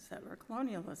and settler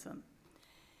colonialism.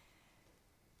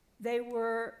 There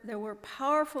were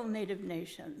powerful Native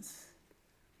nations,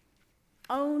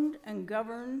 owned and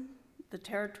governed the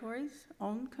territories,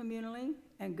 owned communally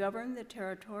and governed the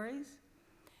territories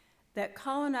that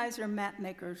colonizer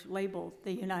mapmakers labeled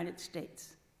the United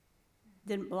States.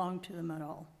 Didn't belong to them at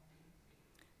all.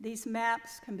 These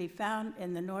maps can be found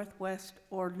in the Northwest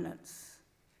Ordinance,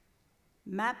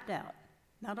 mapped out.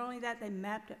 Not only that, they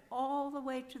mapped it all the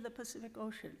way to the Pacific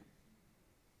Ocean.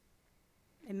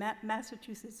 They mapped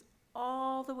Massachusetts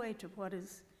all the way to what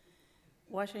is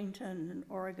Washington and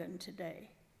Oregon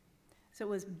today. So it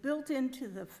was built into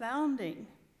the founding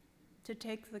to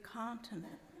take the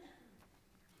continent.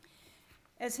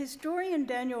 As historian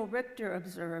Daniel Richter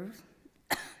observed,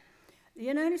 the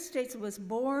United States was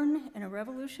born in a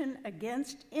revolution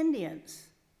against Indians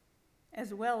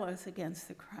as well as against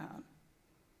the crown,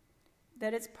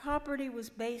 that its property was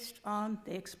based on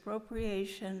the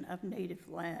expropriation of native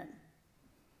land.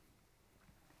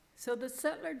 So the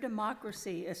settler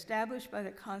democracy established by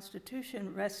the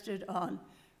Constitution rested on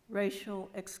racial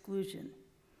exclusion.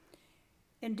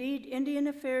 Indeed, Indian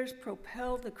affairs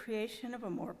propelled the creation of a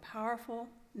more powerful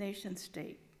nation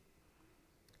state.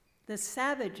 The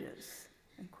savages,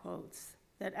 in quotes,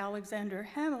 that Alexander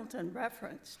Hamilton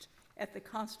referenced at the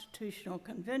Constitutional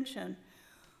Convention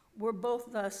were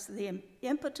both thus the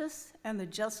impetus and the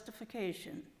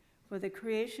justification for the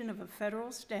creation of a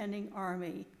federal standing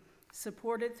army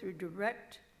supported through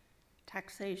direct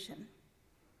taxation.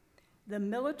 The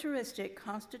militaristic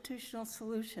constitutional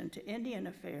solution to Indian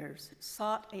affairs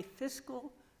sought a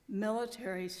fiscal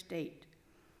military state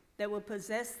that would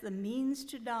possess the means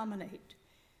to dominate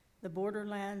the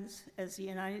borderlands as the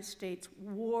United States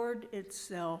warred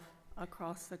itself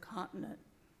across the continent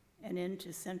and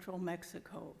into central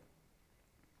Mexico,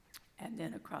 and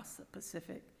then across the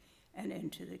Pacific and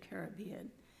into the Caribbean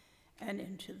and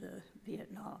into the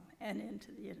Vietnam and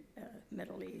into the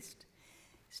Middle East.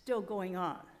 Still going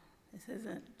on. This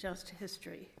isn't just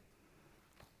history.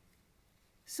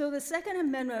 So the Second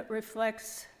Amendment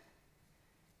reflects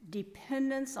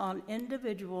dependence on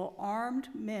individual armed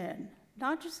men,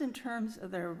 not just in terms of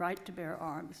their right to bear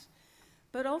arms,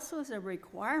 but also as a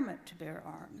requirement to bear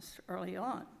arms early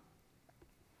on.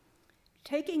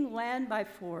 Taking land by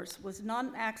force was not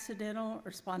an accidental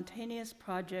or spontaneous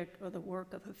project or the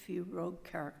work of a few rogue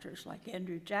characters like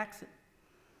Andrew Jackson.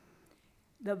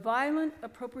 The violent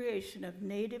appropriation of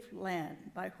native land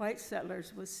by white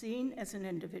settlers was seen as an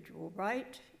individual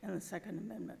right in the Second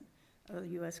Amendment of the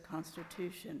U.S.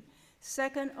 Constitution,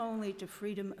 second only to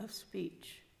freedom of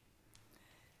speech.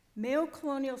 Male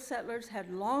colonial settlers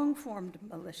had long formed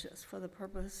militias for the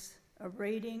purpose of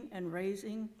raiding and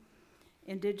razing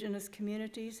indigenous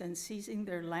communities and seizing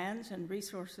their lands and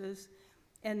resources,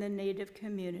 and the native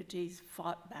communities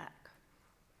fought back.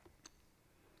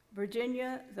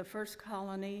 Virginia, the first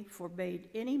colony, forbade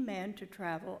any man to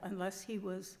travel unless he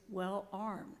was well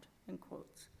armed, in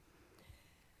quotes.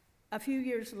 A few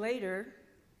years later,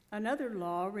 another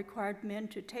law required men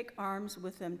to take arms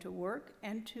with them to work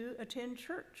and to attend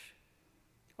church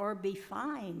or be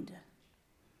fined.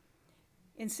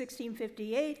 In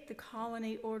 1658, the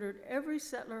colony ordered every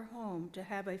settler home to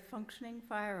have a functioning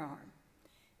firearm,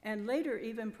 and later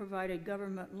even provided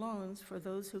government loans for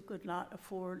those who could not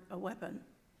afford a weapon.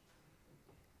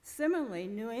 Similarly,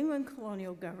 New England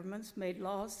colonial governments made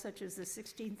laws such as the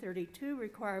 1632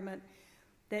 requirement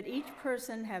that each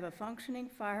person have a functioning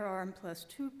firearm plus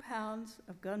 2 pounds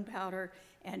of gunpowder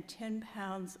and 10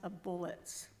 pounds of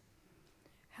bullets.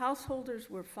 Householders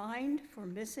were fined for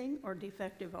missing or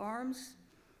defective arms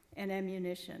and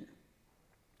ammunition.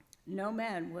 No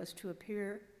man was to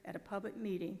appear at a public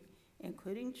meeting,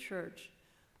 including church,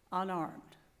 unarmed.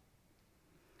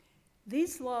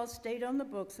 These laws stayed on the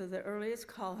books of the earliest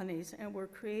colonies and were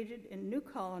created in new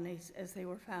colonies as they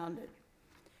were founded.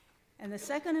 And the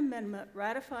Second Amendment,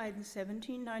 ratified in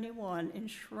 1791,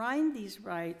 enshrined these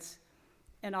rights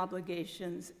and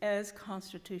obligations as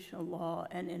constitutional law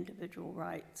and individual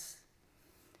rights.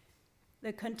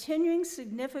 The continuing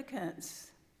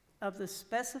significance of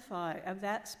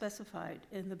that specified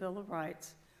in the Bill of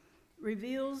Rights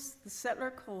reveals the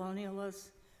settler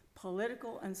colonialist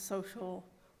political and social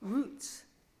roots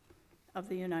of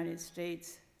the United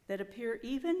States that appear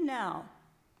even now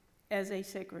as a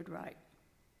sacred right.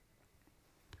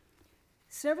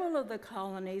 Several of the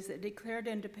colonies that declared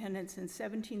independence in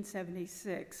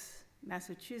 1776,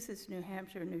 Massachusetts, New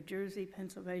Hampshire, New Jersey,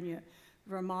 Pennsylvania,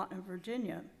 Vermont, and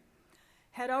Virginia,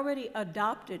 had already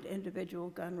adopted individual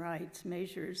gun rights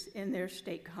measures in their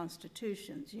state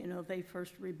constitutions. You know, they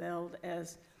first rebelled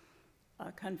as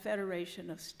a confederation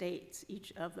of states,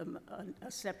 each of them a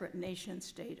separate nation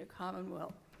state, a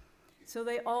commonwealth. So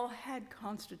they all had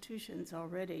constitutions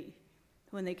already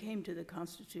when they came to the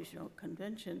Constitutional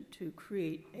Convention to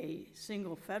create a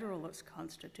single Federalist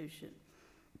Constitution.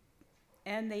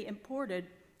 And they imported,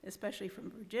 especially from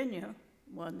Virginia,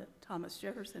 one that Thomas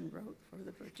Jefferson wrote for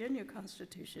the Virginia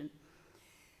Constitution,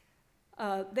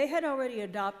 they had already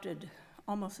adopted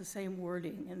almost the same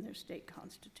wording in their state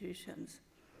constitutions.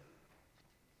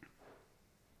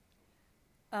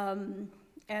 And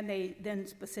they then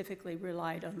specifically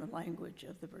relied on the language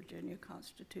of the Virginia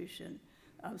Constitution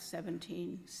of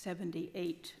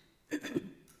 1778.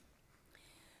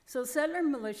 So settler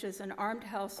militias and armed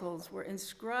households were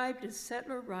inscribed as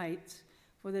settler rights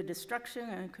for the destruction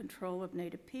and control of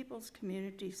Native peoples,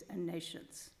 communities, and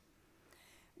nations.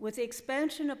 With the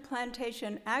expansion of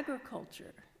plantation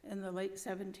agriculture in the late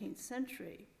 17th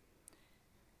century,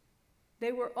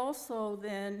 they were also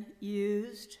then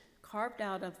used, carved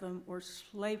out of them were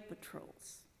slave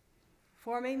patrols,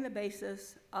 forming the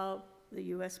basis of the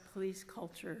U.S. police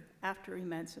culture after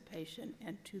emancipation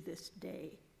and to this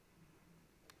day.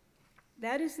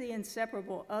 That is the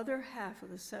inseparable other half of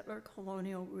the settler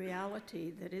colonial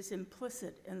reality that is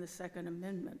implicit in the Second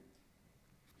Amendment.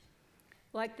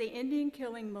 Like the Indian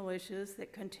killing militias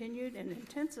that continued and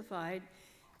intensified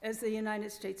as the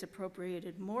United States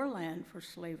appropriated more land for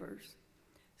slavers,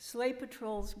 slave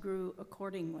patrols grew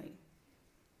accordingly.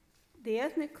 The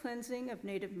ethnic cleansing of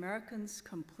Native Americans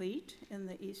complete in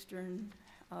the east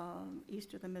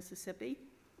of the Mississippi,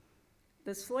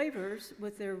 the slavers,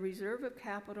 with their reserve of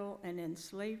capital and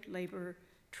enslaved labor,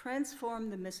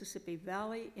 transformed the Mississippi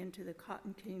Valley into the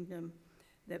cotton kingdom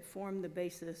that formed the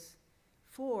basis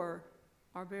for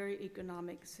our very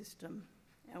economic system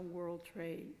and world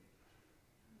trade.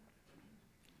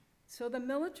 So the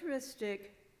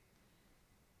militaristic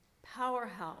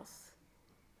powerhouse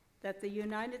that the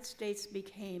United States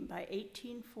became by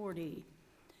 1840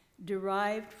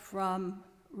 derived from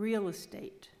real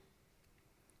estate,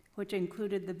 which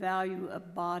included the value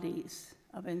of bodies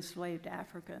of enslaved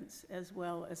Africans as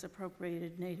well as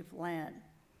appropriated native land.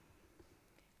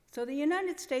 So the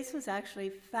United States was actually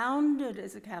founded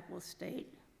as a capitalist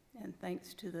state, and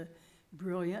thanks to the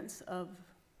brilliance of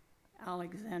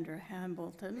Alexander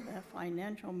Hamilton, the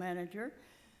financial manager,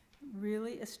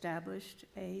 really established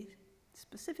a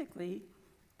specifically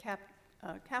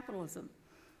capitalism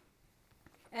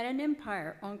and an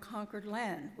empire on conquered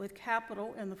land with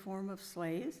capital in the form of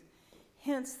slaves,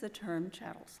 hence the term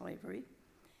chattel slavery.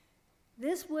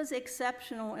 This was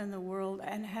exceptional in the world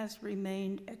and has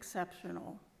remained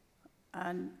exceptional,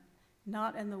 and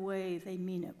not in the way they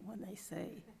mean it when they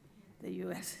say the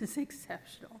U.S. is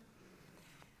exceptional.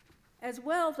 As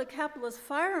well, the capitalist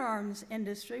firearms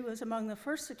industry was among the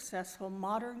first successful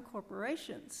modern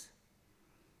corporations.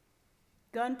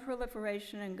 Gun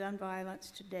proliferation and gun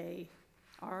violence today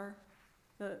are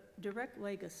the direct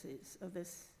legacies of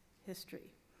this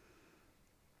history.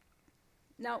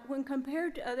 Now, when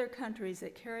compared to other countries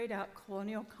that carried out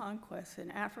colonial conquests in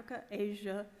Africa,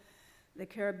 Asia, the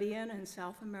Caribbean, and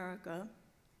South America,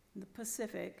 the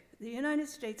Pacific, the United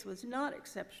States was not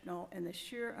exceptional in the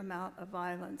sheer amount of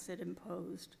violence it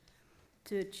imposed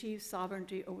to achieve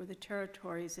sovereignty over the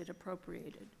territories it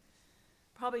appropriated.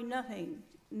 Probably nothing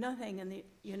in the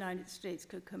United States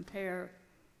could compare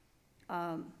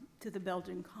to the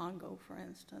Belgian Congo, for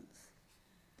instance.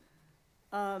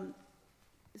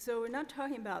 So we're not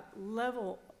talking about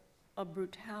level of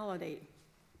brutality.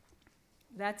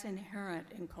 That's inherent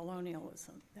in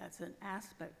colonialism. That's an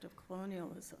aspect of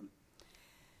colonialism.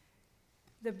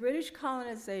 The British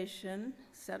colonization,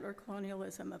 settler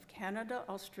colonialism of Canada,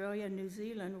 Australia, and New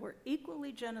Zealand were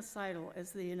equally genocidal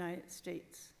as the United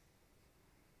States.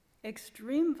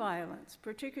 Extreme violence,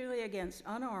 particularly against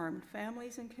unarmed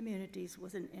families and communities,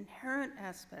 was an inherent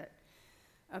aspect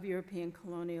of European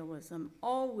colonialism,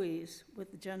 always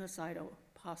with genocidal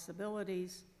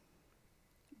possibilities,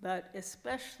 but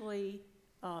especially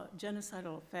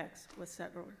genocidal effects with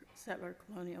settler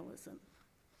colonialism.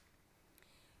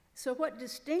 So what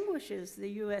distinguishes the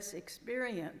US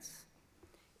experience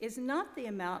is not the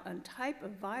amount and type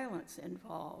of violence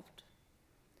involved,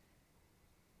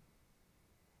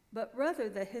 but rather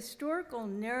the historical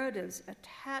narratives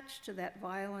attached to that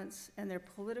violence and their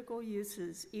political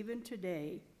uses even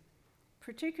today,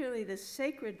 particularly the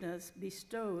sacredness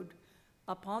bestowed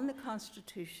upon the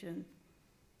Constitution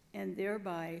and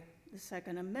thereby the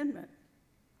Second Amendment.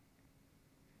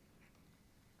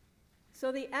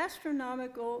 So the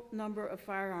astronomical number of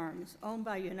firearms owned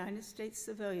by United States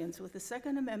civilians with the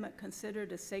Second Amendment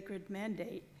considered a sacred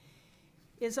mandate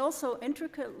is also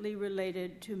intricately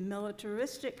related to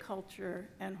militaristic culture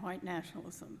and white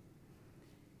nationalism.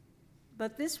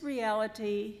 But this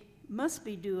reality must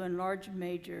be due in large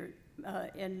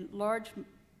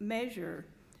measure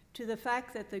to the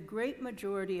fact that the great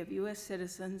majority of US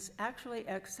citizens actually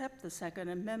accept the Second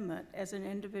Amendment as an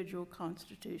individual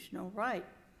constitutional right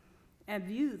and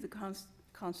view the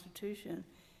Constitution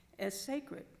as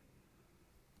sacred.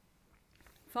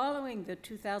 Following the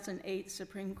 2008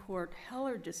 Supreme Court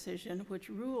Heller decision, which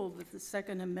ruled that the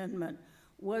Second Amendment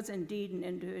was indeed an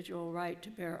individual right to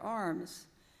bear arms,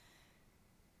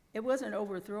 it wasn't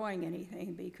overthrowing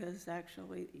anything because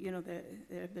actually,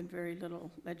 there had been very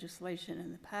little legislation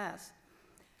in the past.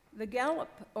 The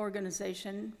Gallup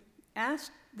organization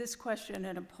asked this question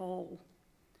in a poll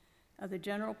of the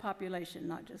general population,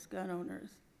 not just gun owners.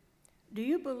 Do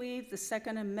you believe the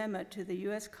Second Amendment to the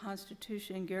US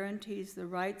Constitution guarantees the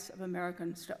rights of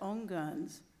Americans to own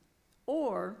guns?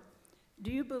 Or do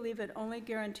you believe it only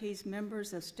guarantees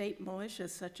members of state militias,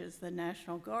 such as the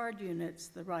National Guard units,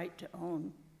 the right to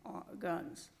own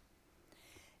guns?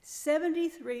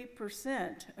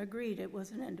 73% agreed it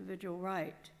was an individual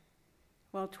right,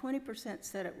 while 20%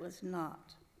 said it was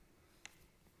not.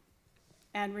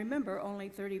 And remember, only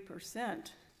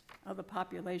 30% of the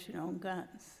population own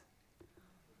guns.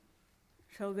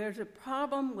 So there's a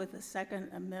problem with the Second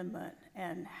Amendment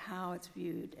and how it's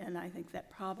viewed, and I think that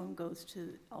problem goes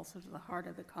also to the heart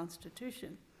of the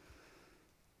Constitution.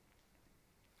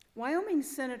 Wyoming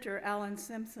Senator Alan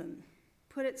Simpson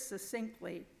put it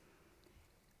succinctly,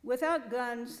 without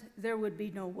guns, there would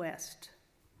be no West.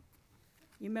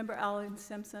 You remember Alan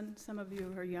Simpson? Some of you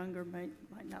who are younger might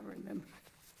not remember.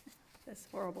 This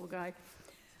horrible guy.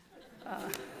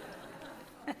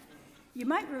 You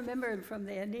might remember him from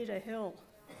the Anita Hill,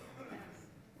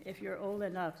 if you're old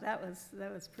enough. That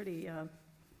was pretty.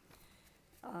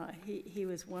 He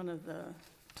was one of the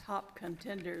top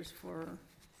contenders for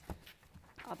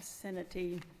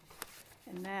obscenity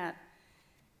and that.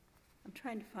 I'm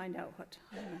trying to find out what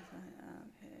time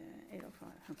is it.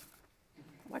 8:05.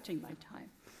 Watching my time.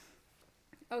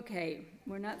 Okay,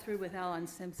 we're not through with Alan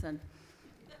Simpson.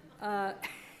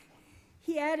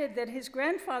 He added that his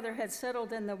grandfather had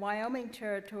settled in the Wyoming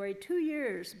Territory 2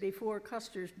 years before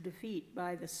Custer's defeat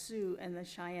by the Sioux and the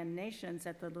Cheyenne nations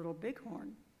at the Little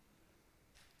Bighorn.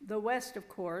 The West, of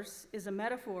course, is a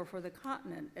metaphor for the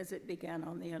continent as it began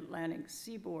on the Atlantic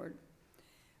seaboard.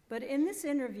 But in this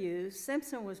interview,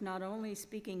 Simpson was not only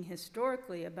speaking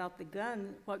historically about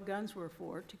what guns were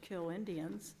for, to kill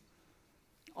Indians,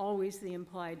 always the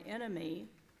implied enemy,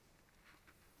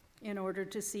 in order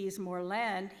to seize more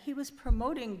land. He was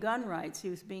promoting gun rights.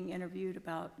 He was being interviewed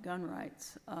about gun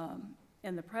rights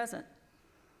in the present.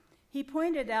 He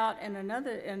pointed out in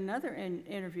another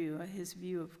interview, his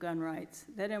view of gun rights,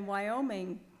 that in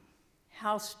Wyoming,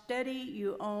 how steady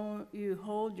you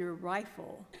hold your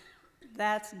rifle,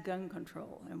 that's gun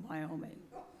control in Wyoming.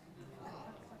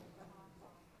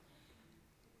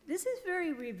 This is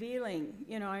very revealing.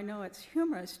 I know it's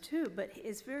humorous too, but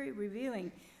it's very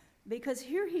revealing. Because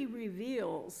here he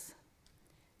reveals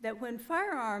that when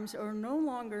firearms are no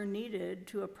longer needed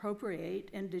to appropriate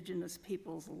indigenous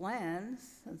people's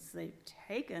lands, since they've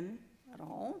taken it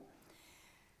all,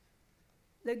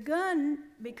 the gun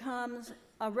becomes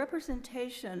a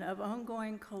representation of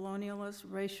ongoing colonialist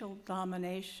racial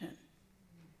domination,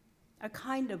 a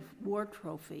kind of war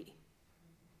trophy.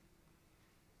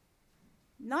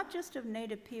 Not just of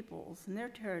Native peoples and their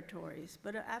territories,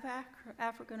 but of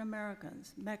African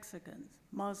Americans, Mexicans,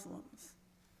 Muslims.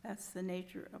 That's the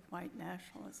nature of white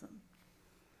nationalism.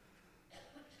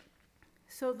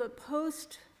 So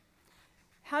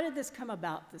how did this come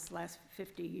about this last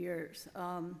 50 years?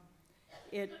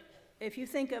 If you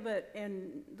think of it,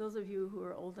 and those of you who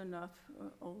are old enough,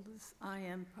 old as I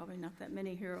am, probably not that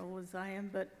many here old as I am,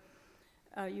 but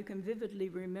you can vividly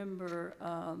remember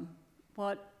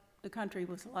what the country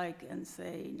was like in,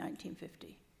 say,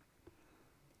 1950.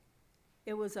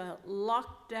 It was a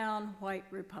lockdown white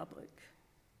republic.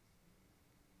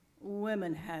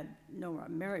 Women had no rights,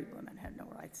 married women had no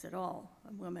rights at all.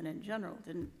 Women in general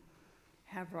didn't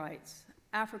have rights.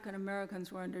 African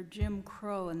Americans were under Jim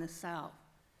Crow in the South.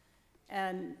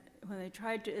 And when they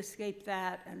tried to escape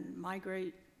that and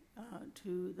migrate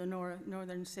to the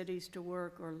northern cities to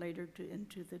work, or later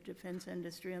into the defense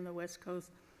industry on the West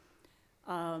Coast,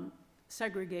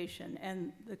 segregation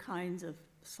and the kinds of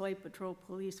slave patrol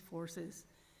police forces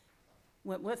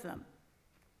went with them.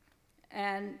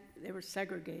 And they were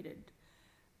segregated.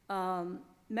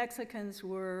 Mexicans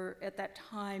were, at that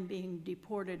time, being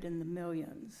deported in the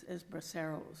millions as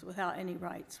braceros without any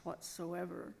rights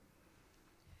whatsoever.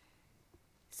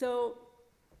 So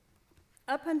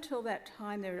up until that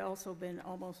time, there had also been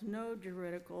almost no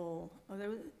juridical,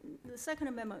 the Second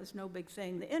Amendment was no big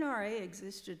thing. The NRA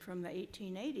existed from the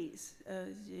 1880s.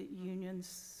 Unions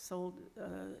sold,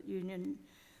 union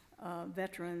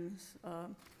veterans,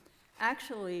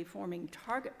 actually forming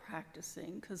target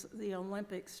practicing, because the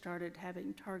Olympics started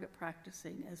having target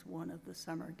practicing as one of the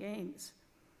summer games.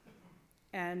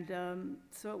 And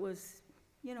so it was,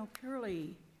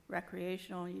 purely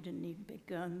recreational. You didn't need big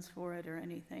guns for it or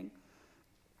anything.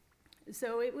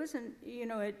 So it wasn't,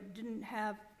 it didn't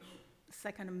have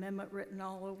Second Amendment written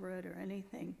all over it or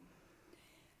anything.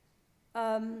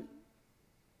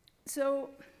 So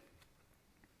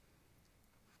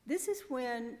this is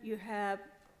when you have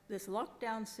this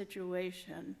lockdown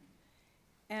situation,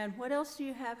 and what else do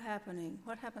you have happening?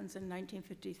 What happens in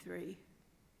 1953?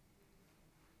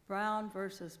 Brown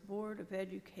versus Board of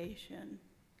Education,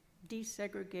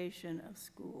 desegregation of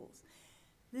schools.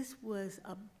 This was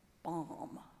a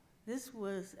bomb. This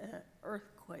was an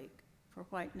earthquake for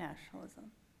white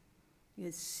nationalism.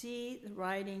 You see the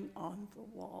writing on the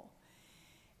wall.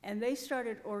 And they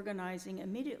started organizing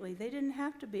immediately. They didn't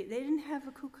have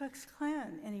a Ku Klux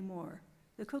Klan anymore.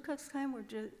 The Ku Klux Klan were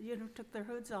just, took their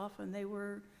hoods off, and they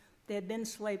had been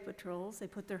slave patrols. They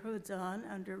put their hoods on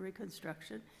under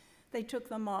Reconstruction. They took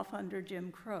them off under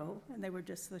Jim Crow, and they were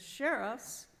just the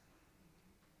sheriffs,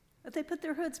 but they put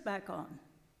their hoods back on.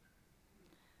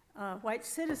 White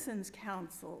citizens'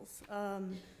 councils, all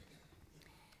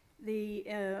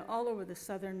over the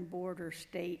southern border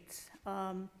states,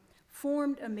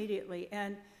 formed immediately,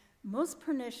 and most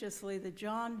perniciously, the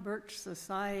John Birch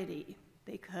Society,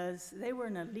 because they were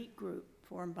an elite group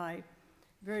formed by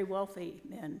very wealthy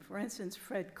men. For instance,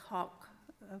 Fred Koch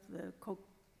of the Koch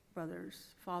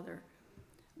brothers' father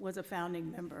was a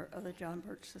founding member of the John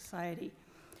Birch Society.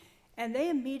 And they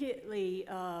immediately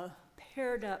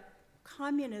paired up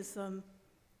communism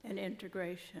and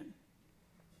integration.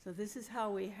 So this is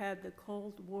how we had the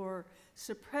Cold War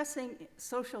suppressing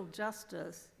social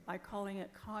justice by calling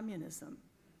it communism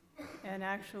and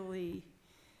actually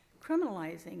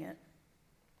criminalizing it.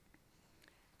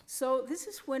 So this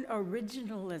is when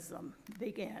originalism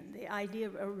began, the idea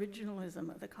of originalism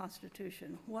of the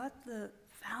Constitution, what the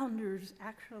founders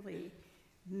actually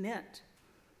meant.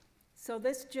 So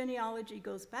this genealogy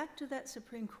goes back to that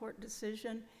Supreme Court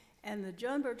decision, and the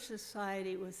John Birch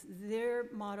Society their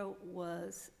motto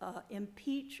was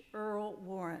impeach Earl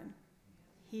Warren.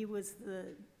 He was the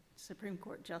Supreme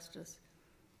Court justice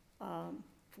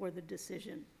for the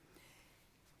decision.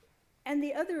 And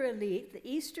the other elite, the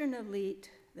Eastern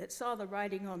elite that saw the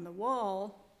writing on the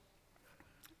wall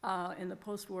in the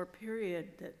post-war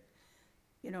period, that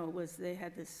they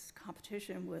had this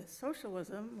competition with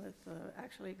socialism, with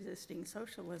actually existing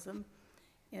socialism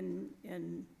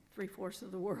in 3/4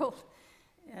 of the world,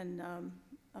 and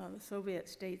the Soviet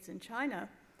states and China,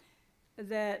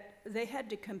 that they had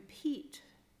to compete,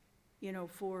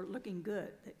 for looking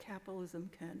good, that capitalism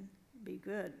can be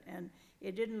good. And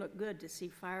it didn't look good to see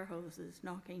fire hoses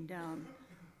knocking down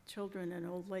children and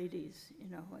old ladies,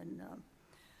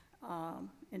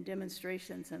 in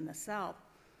demonstrations in the South.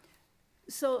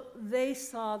 So they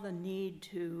saw the need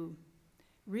to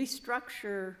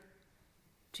restructure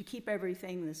to keep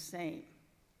everything the same.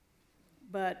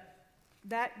 But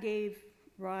that gave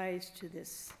rise to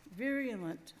this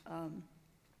virulent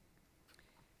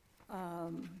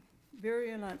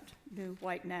new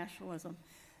white nationalism.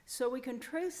 So we can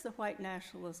trace the white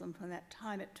nationalism from that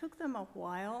time. It took them a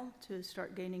while to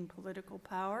start gaining political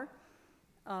power.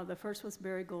 The first was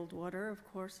Barry Goldwater, of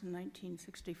course, in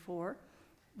 1964.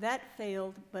 That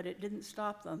failed, but it didn't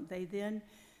stop them.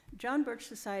 John Birch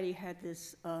Society had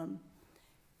this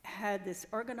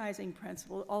organizing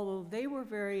principle, although they were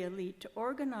very elite, to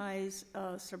organize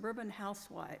suburban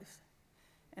housewives.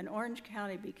 And Orange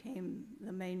County became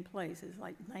the main place. It's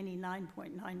like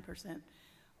 99.9%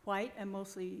 white and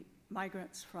mostly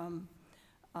migrants from,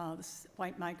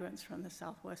 white migrants from the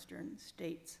southwestern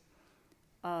states.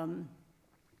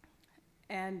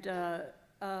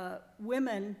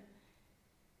 Women,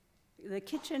 the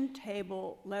kitchen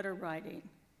table letter writing,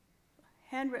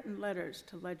 handwritten letters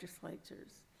to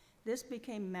legislatures. This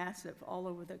became massive all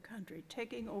over the country,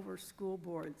 taking over school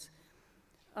boards,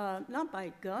 not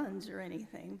by guns or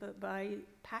anything, but by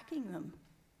packing them,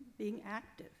 being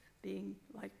active, being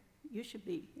like you should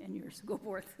be in your school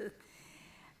board,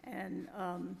 and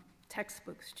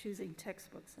textbooks, choosing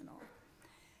textbooks and all.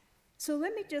 So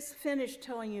let me just finish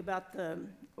telling you about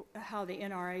how the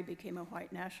NRA became a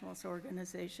white nationalist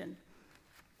organization.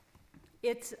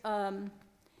 It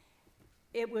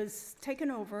was taken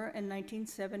over in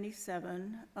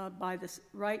 1977 by the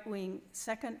right-wing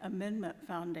Second Amendment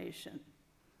Foundation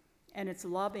and its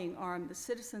lobbying arm, the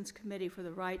Citizens Committee for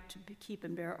the Right to Keep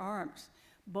and Bear Arms,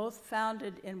 both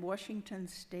founded in Washington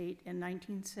State in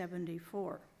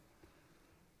 1974.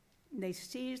 They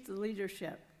seized the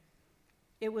leadership.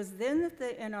 It was then that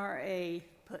the NRA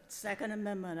put Second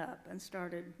Amendment up and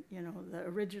started, the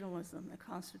originalism, the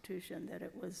Constitution, that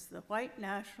it was the white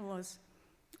nationalist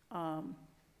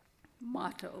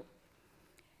motto.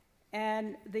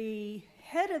 And the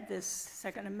head of this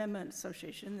Second Amendment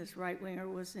Association, this right-winger,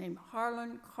 was named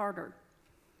Harlan Carter.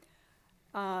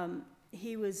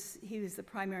 He was the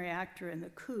primary actor in the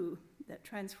coup that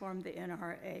transformed the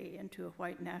NRA into a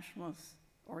white nationalist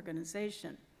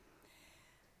organization.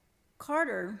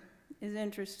 Carter is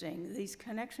interesting. These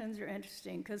connections are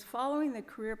interesting because following the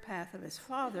career path of his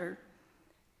father,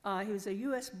 he was a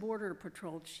U.S. Border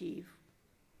Patrol chief.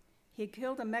 He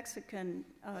killed a Mexican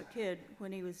kid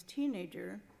when he was a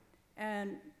teenager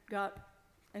and got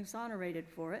exonerated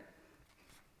for it.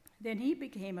 Then he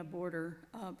became a Border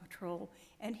Patrol,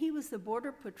 and he was the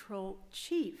Border Patrol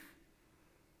chief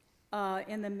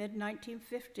in the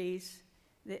mid-1950s,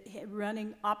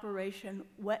 running Operation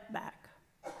Wetback.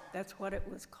 That's what it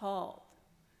was called,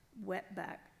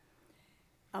 Wetback.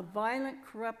 A violent,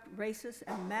 corrupt, racist,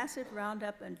 and massive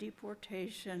roundup and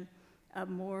deportation of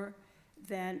more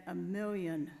than 1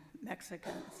 million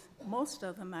Mexicans, most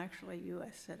of them actually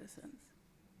U.S. citizens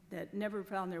that never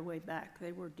found their way back.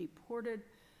 They were deported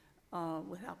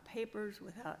without papers,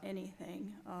 without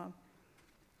anything,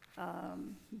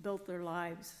 built their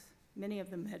lives. Many of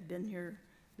them had been here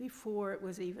before it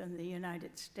was even the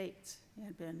United States. They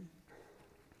had been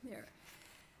there.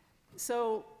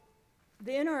 So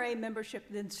the NRA membership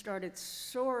then started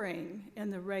soaring in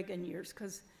the Reagan years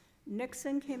because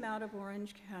Nixon came out of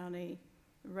Orange County,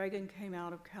 Reagan came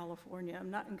out of California.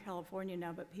 I'm not in California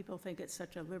now, but people think it's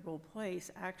such a liberal place.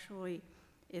 Actually,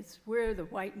 it's where the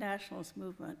white nationalist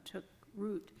movement took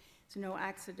root. It's no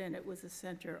accident it was the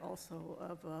center also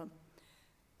of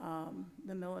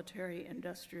the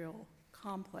military-industrial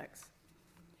complex.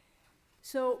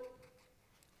 So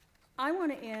I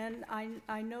want to end.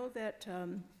 I know that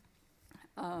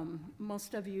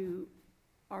most of you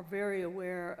are very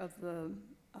aware of the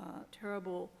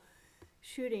terrible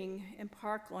shooting in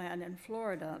Parkland in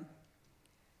Florida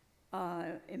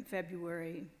in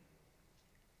February.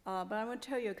 But I want to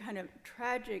tell you a kind of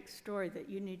tragic story that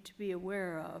you need to be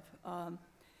aware of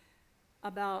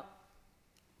about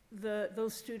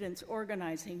those students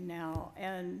organizing now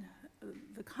and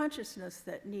the consciousness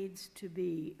that needs to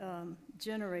be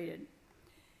generated.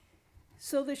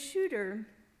 So the shooter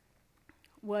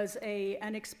was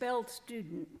an expelled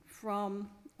student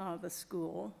from the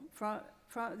school.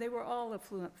 They were all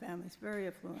affluent families, very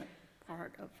affluent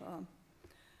part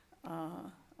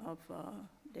of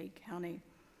Dade County.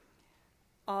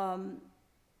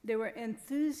 They were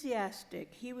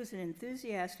enthusiastic. He was an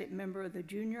enthusiastic member of the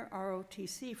junior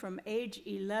ROTC from age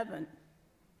 11,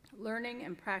 learning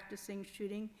and practicing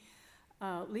shooting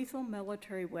lethal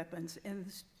military weapons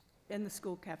in the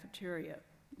school cafeteria,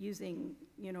 using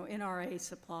NRA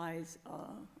supplies,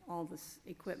 all this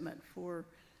equipment for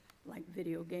like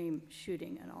video game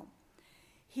shooting and all.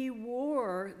 He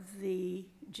wore the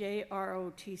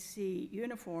JROTC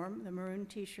uniform, the maroon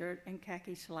t-shirt and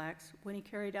khaki slacks, when he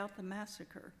carried out the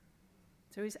massacre.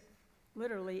 So he's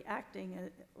literally acting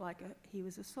like he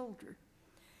was a soldier.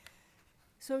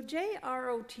 So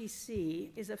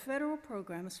JROTC is a federal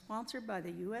program sponsored by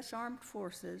the U.S. Armed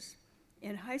Forces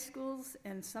in high schools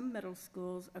and some middle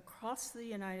schools across the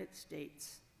United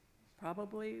States,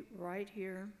 probably right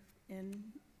here in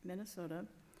Minnesota.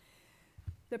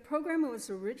 The program was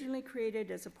originally created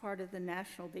as a part of the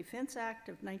National Defense Act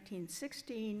of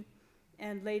 1916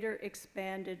 and later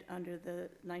expanded under the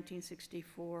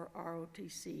 1964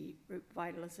 ROTC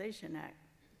Revitalization Act.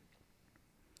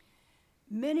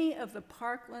 Many of the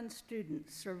Parkland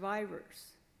students,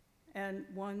 survivors, and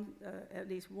at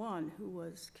least one who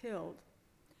was killed,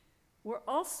 were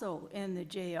also in the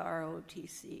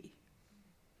JROTC.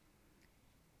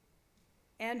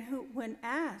 And who, when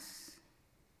asked,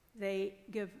 they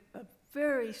give a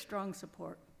very strong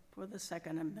support for the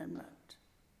Second Amendment.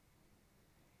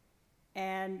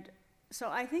 And so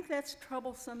I think that's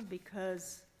troublesome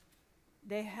because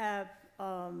they have,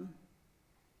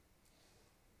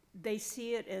 they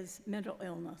see it as mental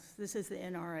illness. This is the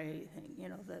NRA thing, you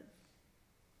know, that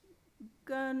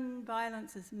gun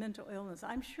violence is mental illness.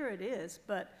 I'm sure it is,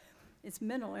 but it's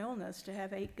mental illness to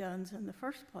have 8 guns in the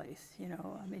first place, you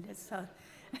know. I mean, it's,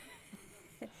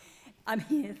 I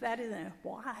mean, if that isn't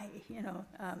why, you know,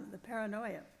 the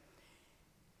paranoia.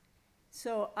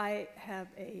 So I have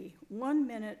a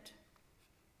 1-minute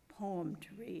poem to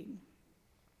read.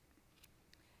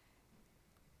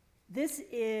 This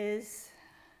is,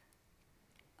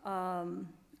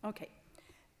 okay.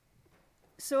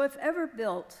 So if ever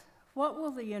built, what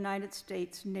will the United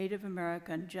States Native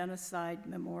American Genocide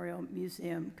Memorial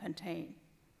Museum contain?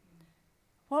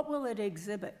 What will it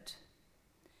exhibit?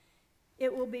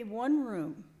 It will be one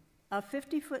room, a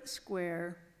 50-foot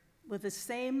square with the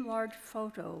same large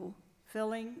photo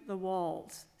filling the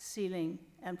walls, ceiling,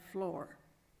 and floor.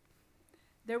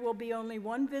 There will be only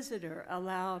one visitor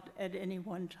allowed at any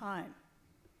one time.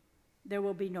 There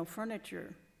will be no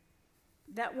furniture.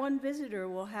 That one visitor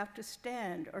will have to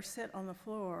stand or sit on the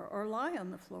floor or lie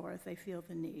on the floor if they feel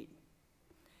the need.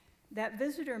 That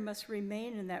visitor must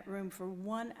remain in that room for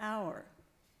 1 hour.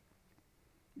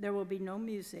 There will be no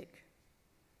music.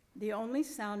 The only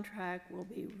soundtrack will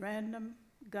be random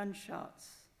gunshots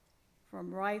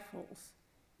from rifles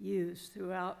used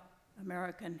throughout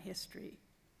American history.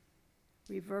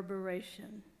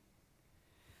 Reverberation.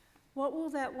 What will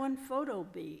that one photo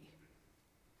be?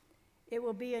 It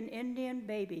will be an Indian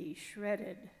baby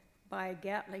shredded by a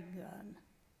Gatling gun,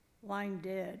 lying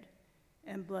dead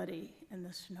and bloody in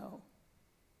the snow.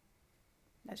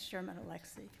 That's Sherman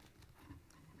Alexie.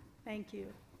 Thank you.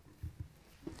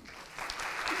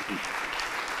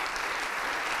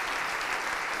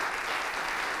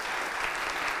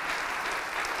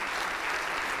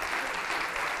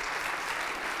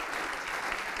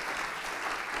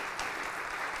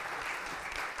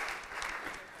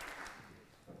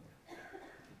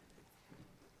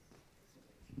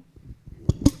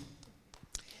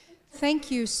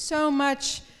 Thank you so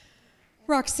much,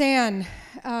 Roxanne.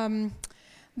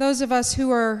 Those of us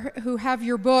who have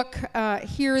your book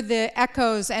hear the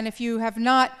echoes, and if you have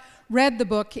not read the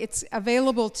book, it's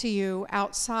available to you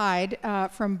outside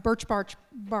from Birch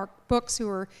Bark Books, who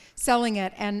are selling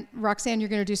it. And Roxanne, you're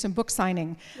going to do some book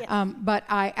signing. Yes. But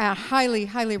I highly,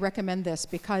 highly recommend this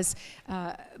because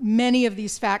many of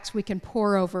these facts we can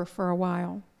pore over for a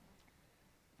while.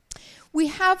 We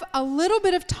have a little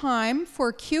bit of time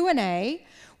for Q&A.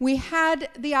 We had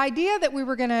the idea that we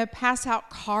were going to pass out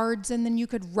cards and then you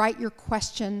could write your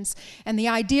questions. And the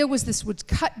idea was this would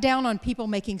cut down on people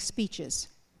making speeches.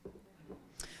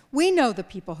 We know the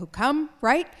people who come,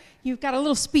 right? You've got a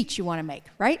little speech you want to make,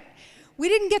 right? We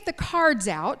didn't get the cards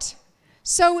out.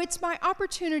 So it's my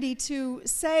opportunity to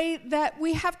say that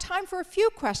we have time for a few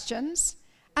questions,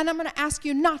 and I'm going to ask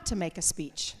you not to make a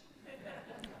speech.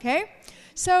 Okay?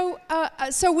 So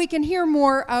we can hear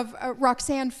more of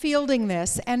Roxanne fielding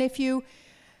this. And I'm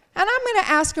going to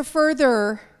ask a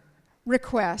further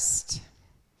request.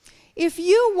 If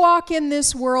you walk in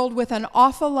this world with an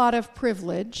awful lot of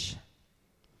privilege,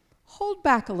 hold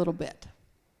back a little bit.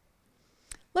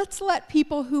 Let's let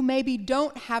people who maybe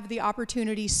don't have the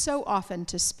opportunity so often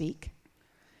to speak,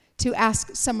 to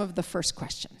ask some of the first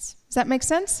questions. Does that make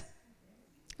sense?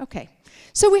 Okay.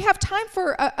 So we have time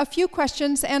for a few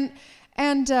questions, and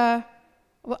well,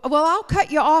 I'll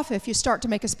cut you off if you start to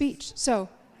make a speech. So,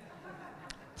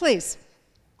 please.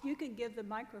 You can give the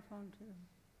microphone to them.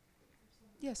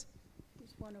 Yes.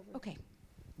 There's one over. Okay.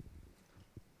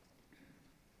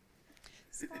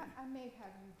 Scott, I may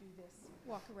have you do this.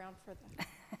 Walk around for the.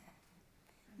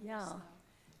 Yeah.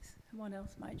 Someone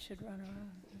else should run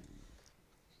around.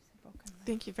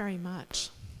 Thank you very much.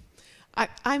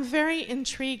 I'm very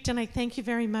intrigued, and I thank you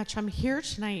very much. I'm here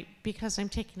tonight because I'm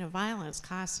taking a violence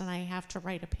class, and I have to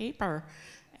write a paper,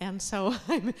 and so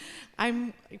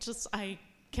I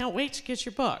can't wait to get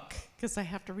your book because I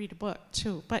have to read a book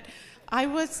too. But I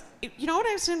was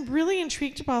really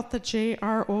intrigued about the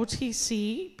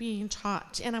JROTC being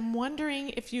taught, and I'm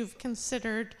wondering if you've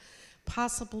considered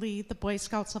possibly the Boy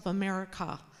Scouts of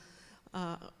America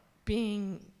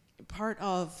being part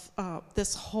of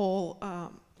this whole.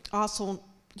 Also,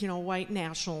 white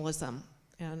nationalism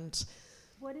and.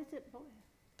 What is it?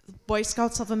 Boy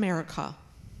Scouts of America.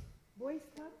 Boy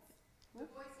Scouts?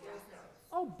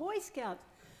 Boy Scouts.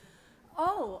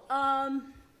 Oh,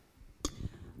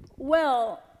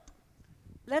 well,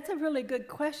 that's a really good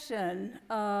question.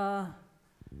 The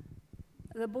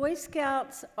Boy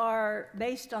Scouts are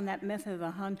based on that myth of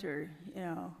the hunter, you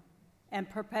know, and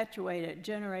perpetuated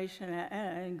generation,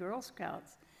 and Girl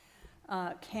Scouts,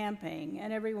 camping,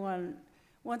 and everyone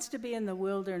wants to be in the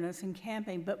wilderness and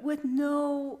camping, but with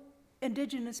no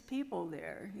indigenous people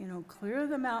there. You know, clear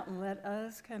them out and let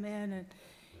us come in and,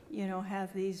 you know,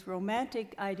 have these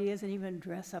romantic ideas and even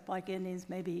dress up like Indians,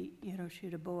 maybe, you know,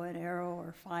 shoot a bow and arrow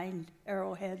or find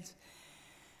arrowheads.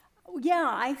 Yeah,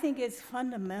 I think it's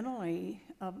fundamentally,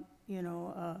 you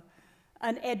know,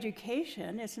 an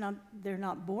education. It's not, they're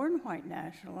not born white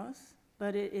nationalists,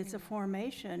 but it's a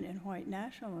formation in white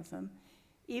nationalism.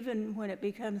 Even when it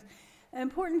becomes, an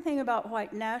important thing about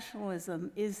white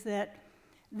nationalism is that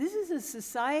this is a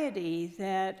society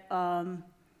that,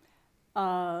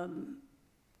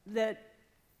 that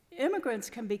immigrants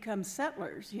can become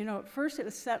settlers. You know, at first it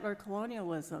was settler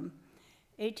colonialism.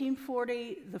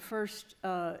 1840, the first,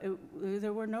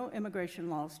 there were no immigration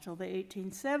laws till the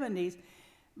 1870s,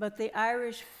 but the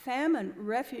Irish famine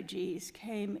refugees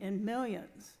came in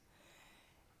millions.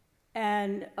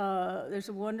 And there's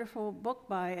a wonderful book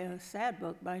a sad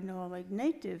book by Noah Lake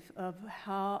Native of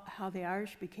how the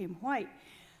Irish became white.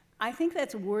 I think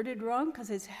that's worded wrong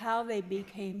because it's how they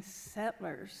became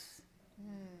settlers.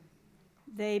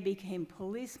 They became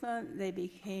policemen,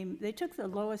 they took the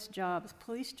lowest jobs.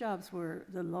 Police jobs were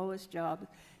the lowest jobs.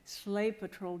 Slave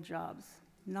patrol jobs,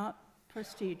 not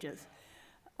prestigious.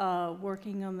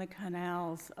 Working on the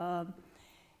canals,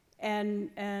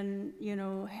 and you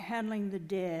know, handling the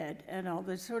dead and all.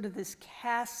 There's sort of this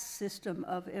caste system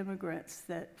of immigrants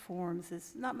that forms.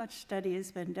 There's not much study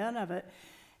has been done of it,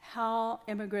 how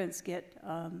immigrants get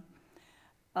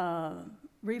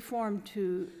reformed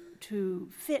to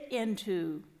fit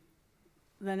into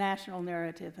the national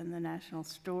narrative and the national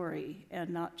story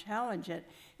and not challenge it.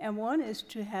 And one is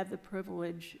to have the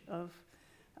privilege of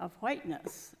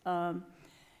whiteness.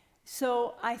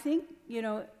 So I think, you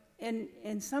know,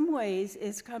 in some ways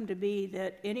it's come to be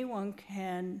that anyone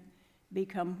can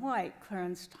become white.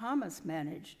 Clarence Thomas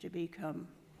managed to become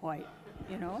white,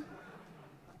 you know?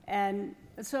 And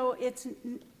so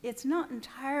it's not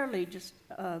entirely just,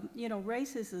 you know,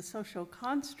 race is a social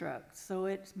construct, so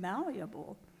it's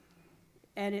malleable.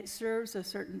 And it serves a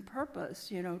certain purpose,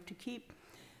 you know, to keep,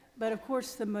 but of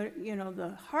course, you know, the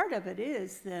heart of it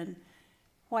is then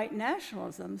white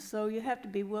nationalism, so you have to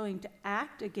be willing to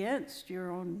act against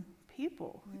your own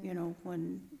people, you know,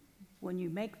 when you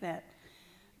make that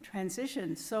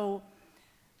transition. So,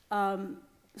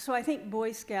 so I think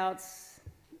Boy Scouts,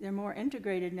 they're more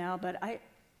integrated now, but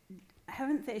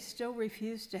haven't they still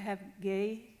refused to have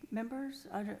gay members?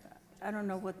 I don't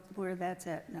know where that's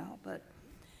at now, but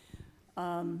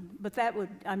that would,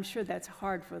 I'm sure that's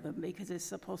hard for them because it's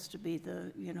supposed to be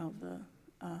the, you know,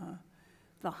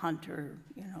 the hunter,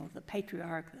 you know, the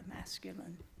patriarch, the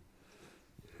masculine.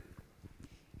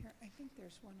 Here, I think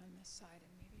there's one on this side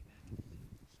and maybe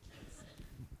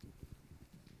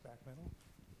back. Back middle?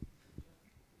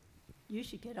 You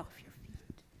should get off your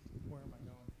feet. Where am I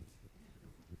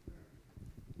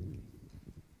going?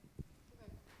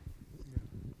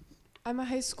 I'm a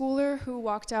high schooler who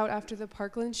walked out after the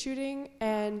Parkland shooting,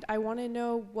 and I want to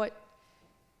know what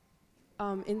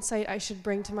insight I should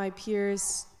bring to my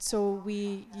peers so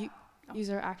we use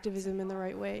our activism in the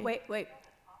right way. Wait.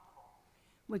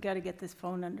 We got to get this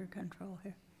phone under control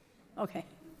here. Okay,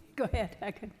 go ahead.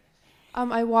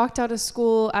 I walked out of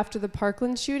school after the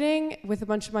Parkland shooting with a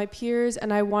bunch of my peers,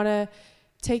 and I want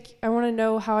to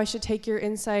know how I should take your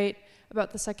insight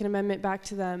about the Second Amendment back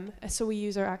to them so we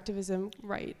use our activism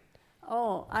right.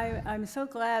 Oh, I'm so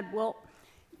glad. Well,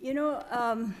 you know,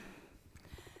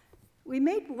 we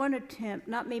made one attempt,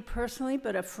 not me personally,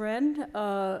 but a friend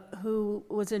who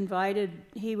was invited.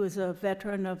 He was a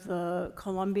veteran of the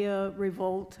Columbia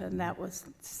Revolt, and that was,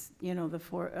 you know, the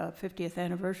 50th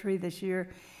anniversary this year.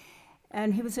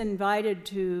 And he was invited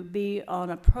to be on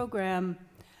a program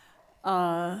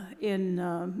in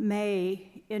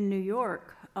May in New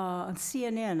York, on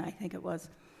CNN, I think it was.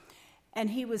 And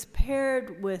he was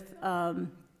paired with the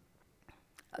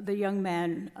young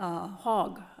man,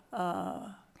 Hogg,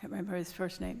 can't remember his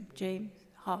first name, James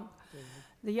Hogg.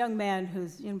 The young man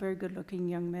who's, you know, very good-looking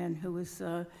young man who was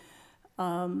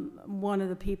one of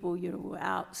the people, you know,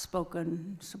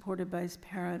 outspoken, supported by his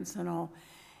parents and all,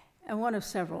 and one of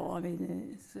several. I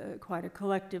mean, it's quite a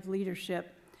collective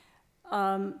leadership.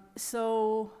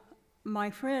 So my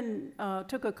friend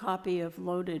took a copy of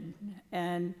Loaded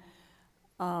and,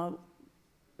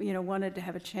 you know, wanted to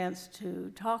have a chance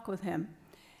to talk with him.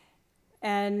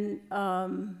 And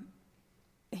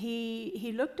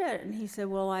he looked at it and he said,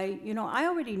 well, I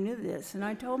already knew this. And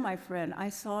I told my friend, I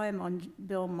saw him on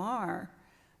Bill Maher.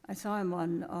 I saw him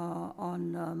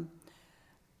on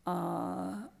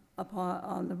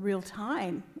the Real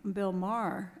Time, Bill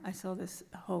Maher. I saw this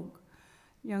Hogue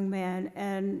young man,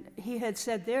 and he had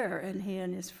said there, and he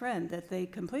and his friend, that they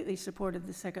completely supported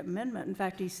the Second Amendment. In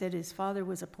fact, he said his father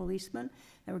was a policeman.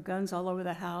 There were guns all over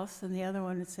the house, and the other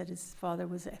one had said his father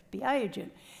was an FBI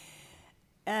agent.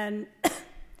 And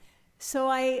so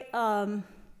I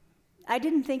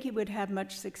didn't think he would have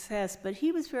much success, but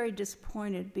he was very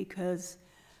disappointed because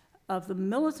of the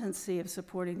militancy of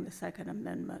supporting the Second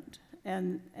Amendment.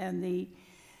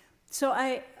 So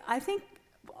I think,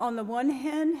 on the one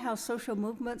hand, how social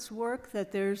movements work,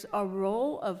 that there's a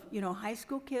role of, high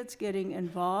school kids getting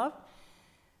involved.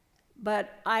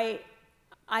 But I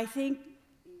think,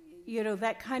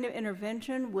 that kind of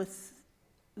intervention with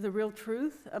the real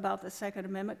truth about the Second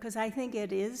Amendment, because I think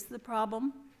it is the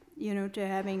problem, to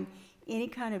having any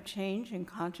kind of change in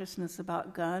consciousness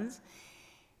about guns,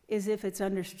 is if it's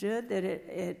understood that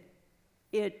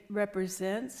it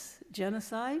represents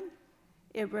genocide,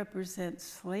 it represents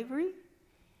slavery,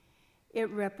 it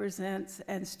represents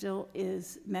and still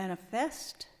is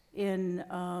manifest in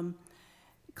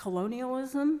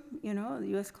colonialism, the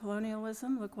U.S.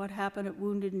 colonialism. Look what happened at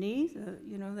Wounded Knee.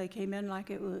 They came in like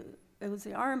it was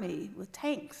the Army with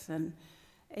tanks, and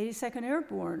 82nd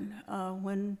Airborne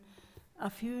when a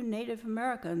few Native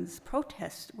Americans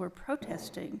were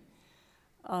protesting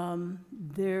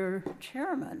their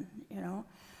chairman,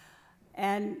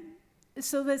 And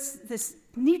so this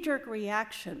knee-jerk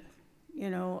reaction,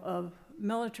 of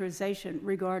militarization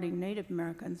regarding Native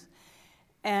Americans,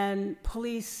 and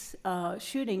police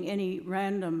shooting any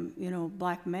random,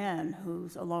 black man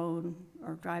who's alone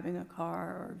or driving a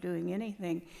car or doing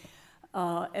anything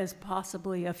as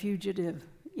possibly a fugitive.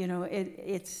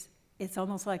 It's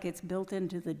almost like it's built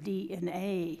into the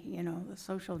DNA, the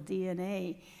social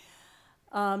DNA.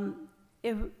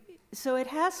 So it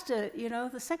has to,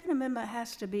 the Second Amendment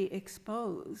has to be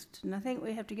exposed. And I think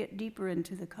we have to get deeper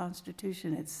into the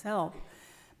Constitution itself.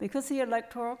 Because the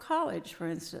Electoral College, for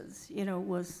instance,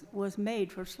 was made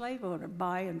for slave owners,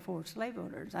 by and for slave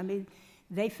owners. I mean,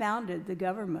 they founded the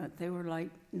government. They were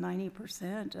like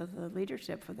 90% of the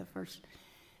leadership for the first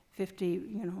 50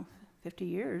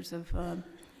 years of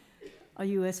a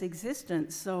U.S.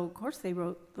 existence. So, of course, they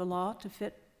wrote the law to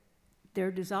fit their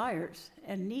desires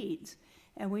and needs.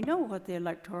 And we know what the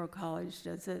Electoral College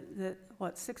does, that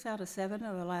 6 out of 7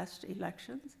 of the last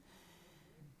elections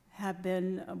have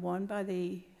been won by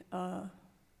the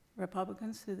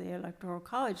Republicans through the Electoral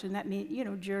College. And that means,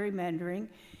 gerrymandering,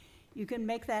 you can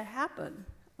make that happen.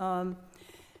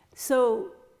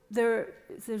 So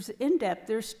there's in-depth,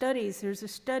 there's studies. There's a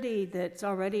study that's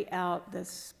already out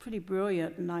that's pretty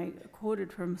brilliant, and I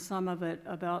quoted from some of it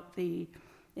about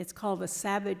it's called The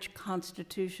Savage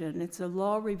Constitution. It's a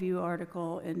law review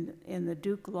article in the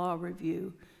Duke Law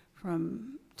Review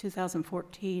from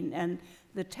 2014, and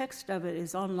the text of it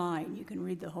is online. You can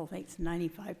read the whole thing. It's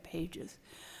 95 pages.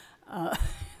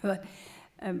 But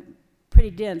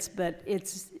pretty dense, but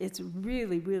it's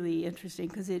really, really interesting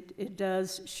because it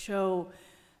does show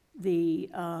that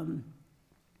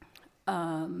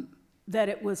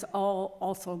it was all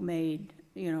also made,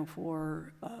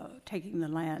 for taking the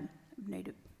land,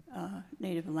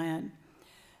 native land.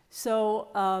 So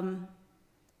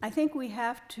I think we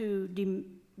have to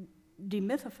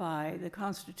demythify the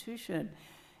Constitution.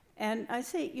 And I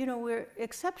say, we're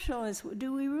exceptional.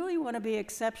 Do we really want to be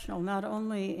exceptional, not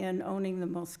only in owning the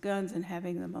most guns and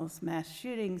having the most mass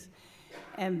shootings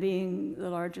and being the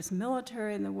largest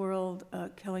military in the world,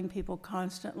 killing people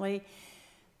constantly,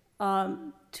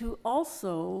 to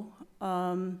also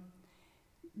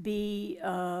be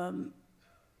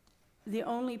the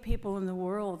only people in the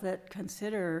world that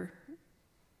consider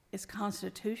its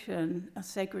Constitution a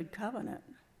sacred covenant.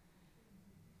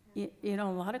 A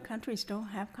lot of countries don't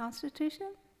have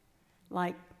Constitution,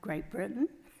 like Great Britain.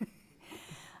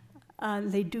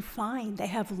 They do fine. They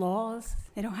have laws.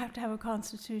 They don't have to have a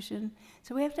Constitution.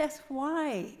 So we have to ask,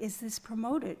 why is this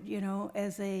promoted,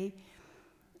 as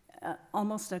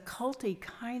almost a culty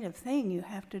kind of thing you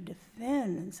have to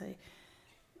defend and say,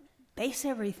 base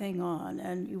everything on.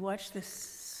 And you watch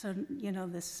this,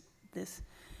 this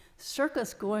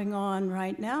circus going on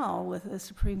right now with the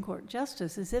Supreme Court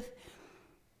justice, as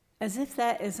if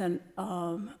that is an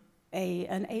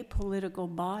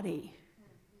apolitical body.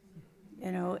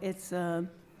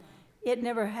 It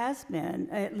never has been,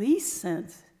 at least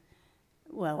since,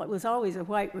 it was always a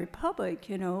white republic,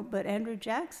 but Andrew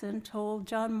Jackson told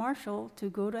John Marshall to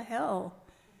go to hell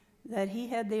that he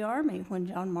had the army when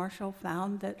John Marshall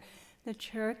found that the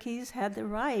Cherokees had the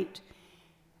right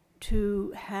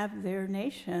to have their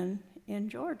nation in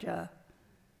Georgia.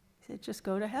 He said, just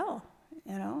go to hell,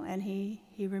 you know, and he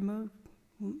removed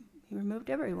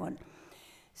everyone.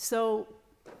 So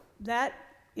that,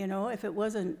 you know, if it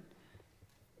wasn't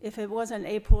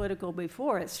apolitical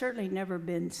before, it's certainly never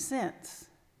been since.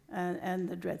 And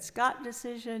the Dred Scott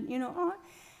decision, you know,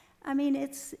 I mean,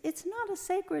 it's not a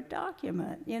sacred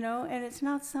document, you know, and it's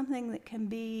not something that can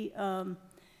be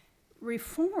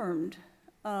reformed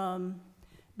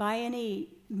by any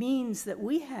means that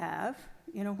we have.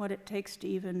 You know, what it takes to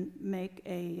even make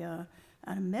an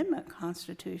amendment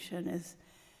constitution is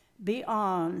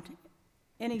beyond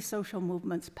any social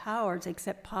movement's powers,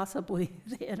 except possibly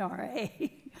the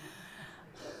NRA.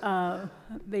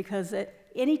 Because at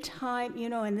any time, you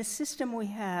know, in the system we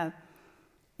have,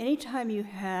 anytime you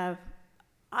have,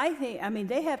 I mean,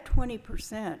 they have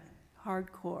 20%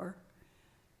 hardcore,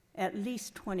 at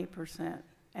least 20%,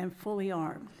 and fully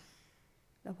armed,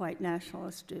 the white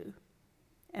nationalists do,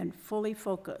 and fully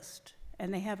focused,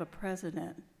 and they have a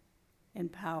president in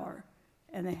power,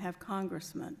 and they have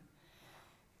congressmen,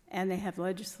 and they have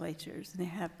legislatures, and they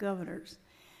have governors.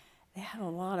 They have a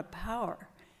lot of power.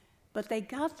 But they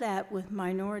got that with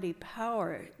minority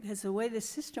power, because the way the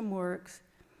system works,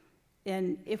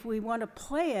 and if we want to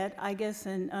play it, I guess,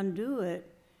 and undo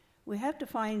it, we have to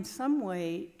find some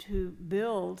way to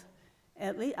build,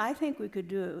 at least, I think we could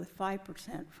do it with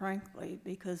 5%, frankly,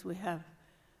 because we have,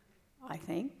 I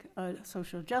think,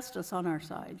 social justice on our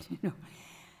side, you know.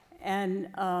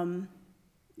 And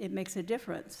it makes a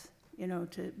difference, you know,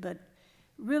 but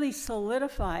really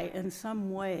solidify in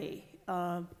some way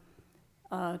to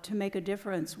make a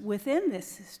difference within this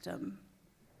system.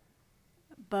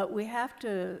 But we have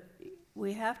to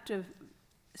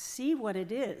see what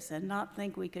it is and not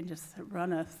think we can just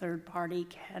run a third-party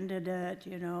candidate,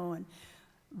 you know, and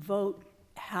vote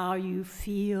how you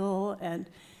feel. And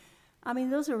I mean,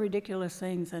 those are ridiculous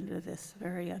things under this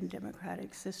very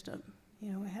undemocratic system.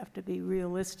 You know, we have to be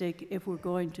realistic if we're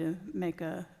going to make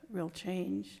a real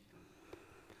change.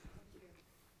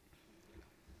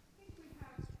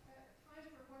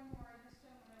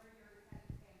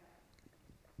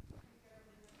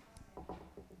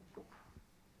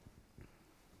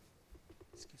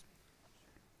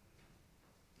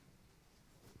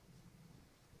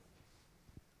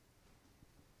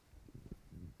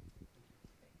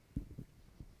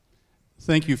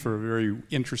 Thank you for a very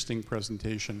interesting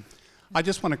presentation. I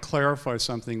just want to clarify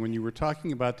something. When you were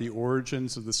talking about the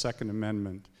origins of the Second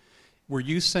Amendment, were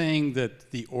you saying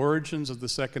that the origins of the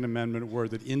Second Amendment were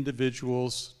that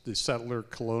individuals, the settler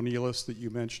colonialists that you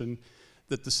mentioned,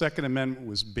 that the Second Amendment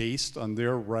was based on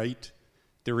their right,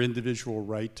 their individual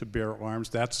right to bear arms?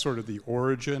 That's sort of the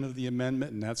origin of the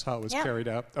amendment, and that's how it was carried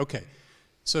out? Okay.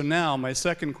 So now my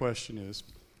second question is,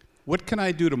 what can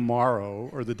I do tomorrow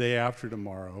or the day after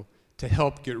tomorrow to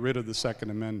help get rid of the Second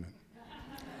Amendment?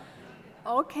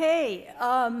 Okay,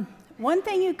 one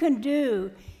thing you can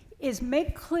do is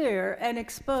make clear and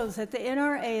expose that the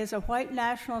NRA is a white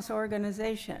nationalist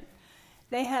organization.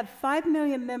 They have 5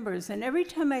 million members, and every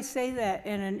time I say that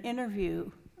in an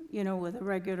interview, you know, with a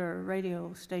regular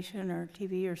radio station or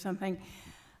TV or something,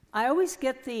 I always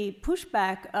get the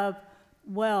pushback of,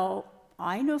 well,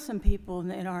 I know some people in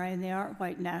the NRA and they aren't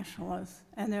white nationalists.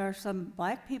 And there are some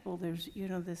black people. There's, you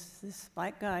know, this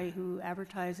black guy who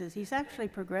advertises. He's actually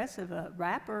progressive, a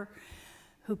rapper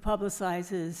who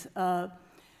publicizes.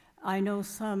 I know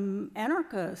some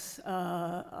anarchists,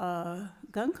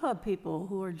 gun club people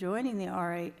who are joining the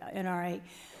NRA.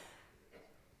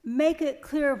 Make it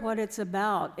clear what it's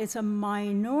about. It's a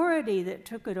minority that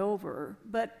took it over,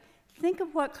 but think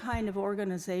of what kind of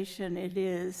organization it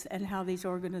is and how these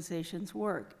organizations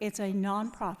work. It's a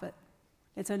nonprofit.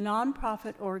 It's a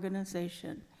nonprofit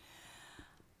organization.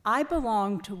 I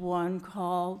belong to one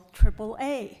called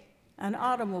AAA, an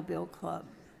automobile club.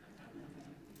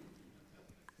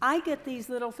 I get these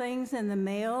little things in the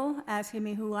mail asking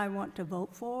me who I want to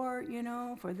vote for, you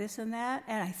know, for this and that,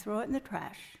 and I throw it in the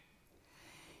trash.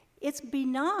 It's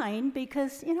benign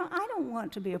because, you know, I don't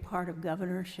want to be a part of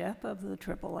governorship of the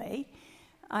AAA.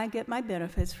 I get my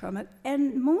benefits from it.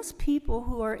 And most people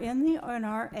who are in the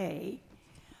NRA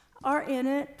are in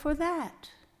it for that.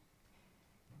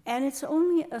 And it's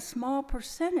only a small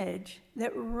percentage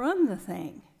that run the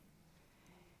thing.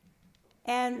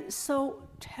 And so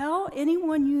tell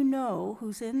anyone you know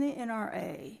who's in the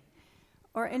NRA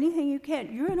or anything you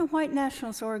can, you're in a white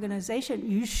nationalist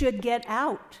organization, you should get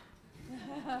out.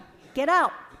 Get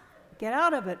out. Get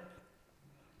out of it.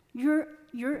 You're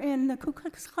in the Ku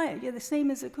Klux Klan. You're the same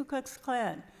as the Ku Klux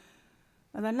Klan.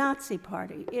 or the Nazi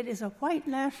Party. It is a white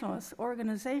nationalist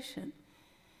organization.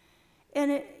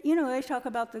 And they talk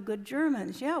about the good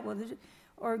Germans,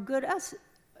 or good us.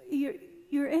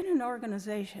 You're in an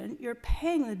organization, you're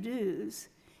paying the dues,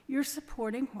 you're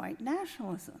supporting white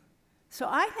nationalism. So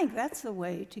I think that's the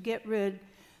way to get rid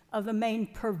of the main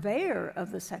purveyor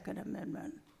of the Second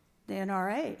Amendment, the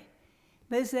NRA,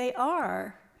 because they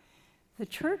are the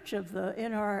church of the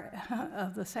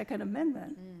of the Second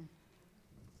Amendment.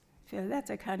 So that's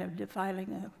a kind of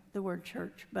defiling of the word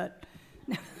church, but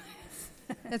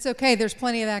That's okay. There's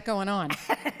plenty of that going on.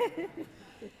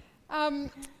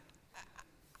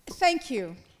 Thank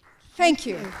you. Thank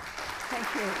you.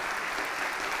 Thank you.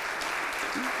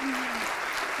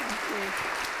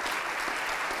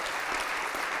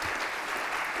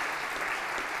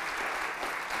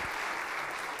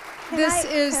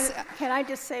 Can I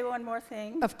just say one more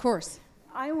thing? Of course.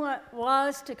 I want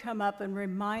Waz to come up and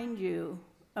remind you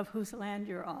of whose land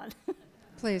you're on.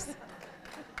 Please.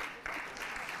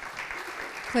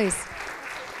 Please.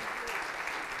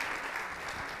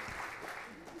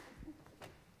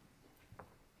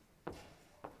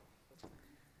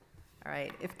 All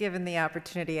right, if given the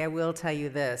opportunity, I will tell you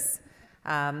this.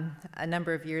 A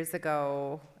number of years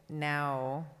ago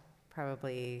now,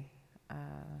 probably a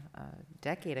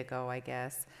decade ago, I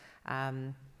guess,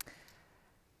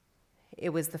 it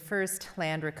was the first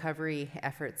land recovery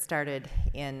effort started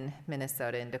in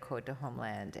Minnesota and Dakota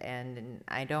homeland. And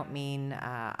I don't mean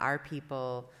our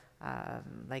people,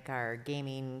 like our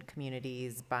gaming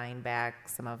communities, buying back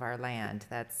some of our land.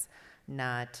 That's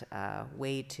not a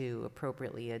way to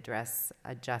appropriately address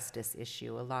a justice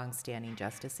issue, a long-standing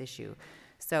justice issue.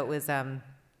 So it was a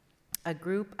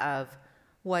group of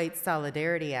white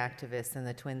solidarity activists in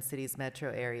the Twin Cities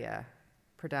metro area,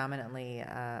 predominantly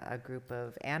a group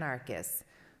of anarchists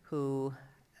who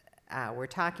were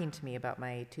talking to me about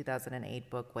my 2008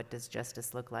 book, What Does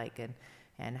Justice Look Like,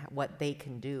 and what they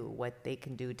can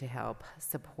do to help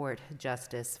support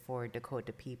justice for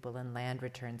Dakota people and land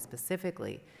return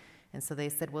specifically. And so they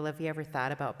said, well, have you ever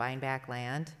thought about buying back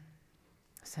land?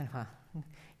 I said, well,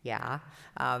 yeah.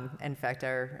 In fact,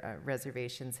 our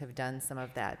reservations have done some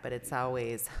of that, but it's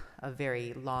always a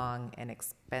very long and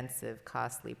expensive,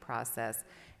 costly process.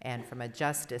 And from a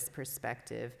justice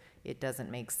perspective, it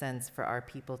doesn't make sense for our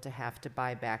people to have to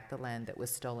buy back the land that was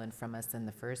stolen from us in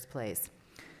the first place.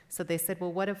 So they said,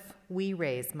 well, what if we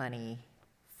raise money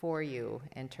for you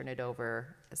and turn it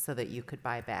over so that you could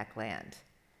buy back land?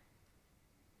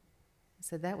 I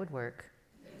said, that would work.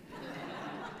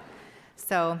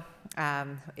 So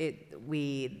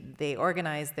they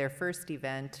organized their first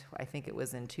event, I think it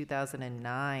was in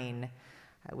 2009.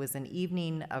 It was an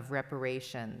evening of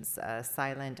reparations, a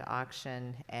silent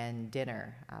auction and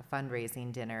dinner, a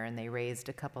fundraising dinner, and they raised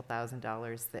a couple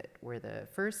 $1,000s that were the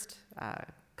first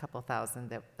couple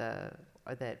thousand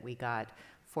that we got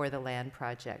for the land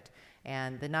project.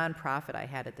 And the nonprofit I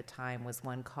had at the time was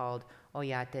one called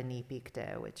Oyate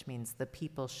Nipikte, which means the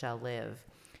people shall live.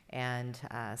 And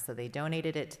so they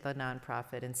donated it to the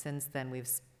nonprofit, and since then we've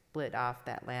split off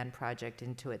that land project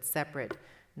into its separate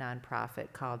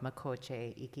nonprofit called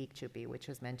Makoche Ikikchupi, which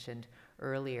was mentioned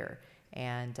earlier.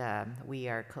 And we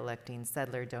are collecting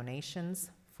settler donations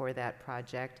for that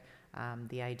project.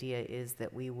 The idea is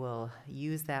that we will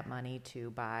use that money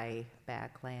to buy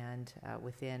back land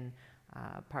within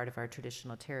part of our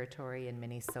traditional territory in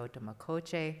Minnesota,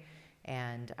 Makoche,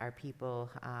 and our people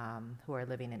who are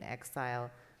living in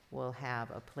exile will have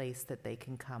a place that they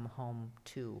can come home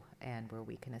to, and where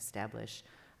we can establish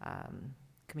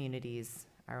communities,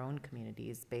 our own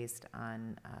communities, based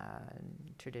on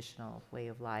traditional way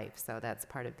of life. So that's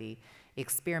part of the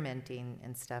experimenting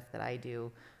and stuff that I do.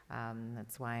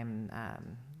 That's why I'm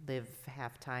live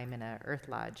half-time in a Earth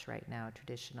Lodge right now,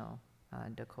 traditional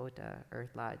Dakota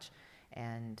Earth Lodge,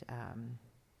 and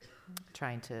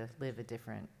trying to live a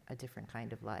different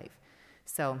kind of life.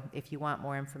 So if you want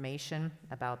more information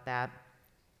about that,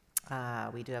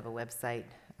 we do have a website,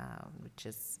 which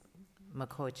is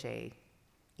Makoche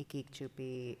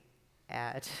Ikikchupi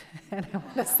at, and I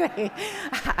want to say,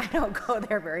 I don't go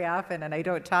there very often, and I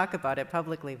don't talk about it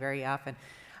publicly very often.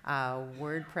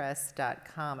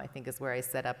 WordPress.com, I think, is where I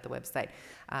set up the website.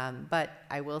 But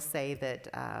I will say that,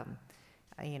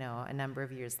 a number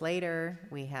of years later,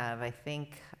 we have, I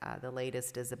think, the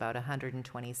latest is about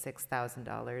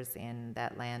 $126,000 in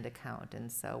that land account.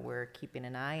 And so we're keeping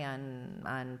an eye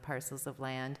on parcels of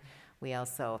land. We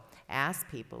also ask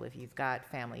people, if you've got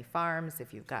family farms,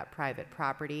 if you've got private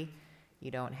property, you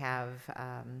don't have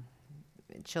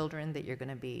children that you're going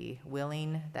to be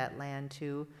willing that land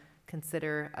to,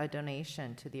 consider a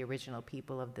donation to the original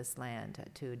people of this land,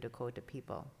 to Dakota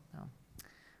people. So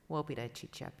Wopira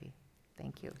Chichapi.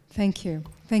 Thank you. Thank you.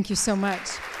 Thank you so much.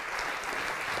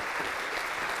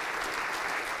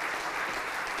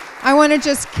 I want to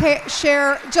just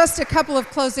share just a couple of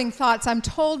closing thoughts. I'm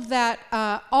told that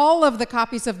all of the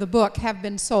copies of the book have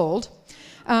been sold.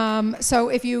 So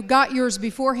if you got yours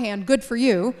beforehand, good for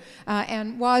you.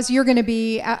 And Waz, you're going to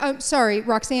be,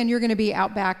 Roxanne, you're going to be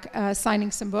out back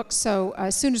signing some books. So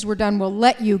as soon as we're done, we'll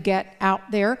let you get out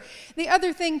there. The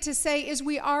other thing to say is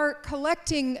we are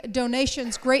collecting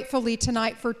donations gratefully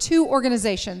tonight for two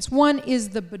organizations. One is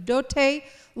the Bodote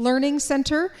Learning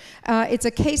Center. It's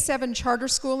a K-7 charter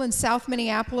school in South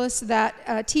Minneapolis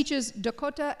that teaches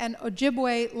Dakota and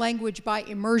Ojibwe language by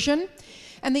immersion.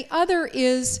 And the other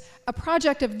is a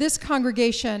project of this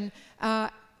congregation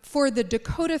for the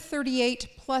Dakota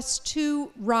 38+2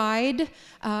 ride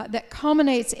that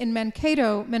culminates in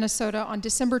Mankato, Minnesota on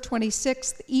December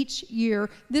 26th each year.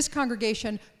 This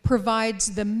congregation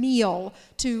provides the meal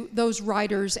to those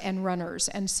riders and runners.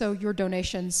 And so your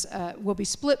donations will be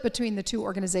split between the two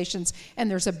organizations,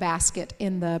 and there's a basket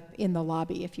in the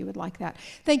lobby if you would like that.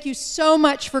 Thank you so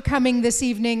much for coming this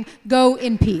evening. Go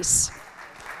in peace.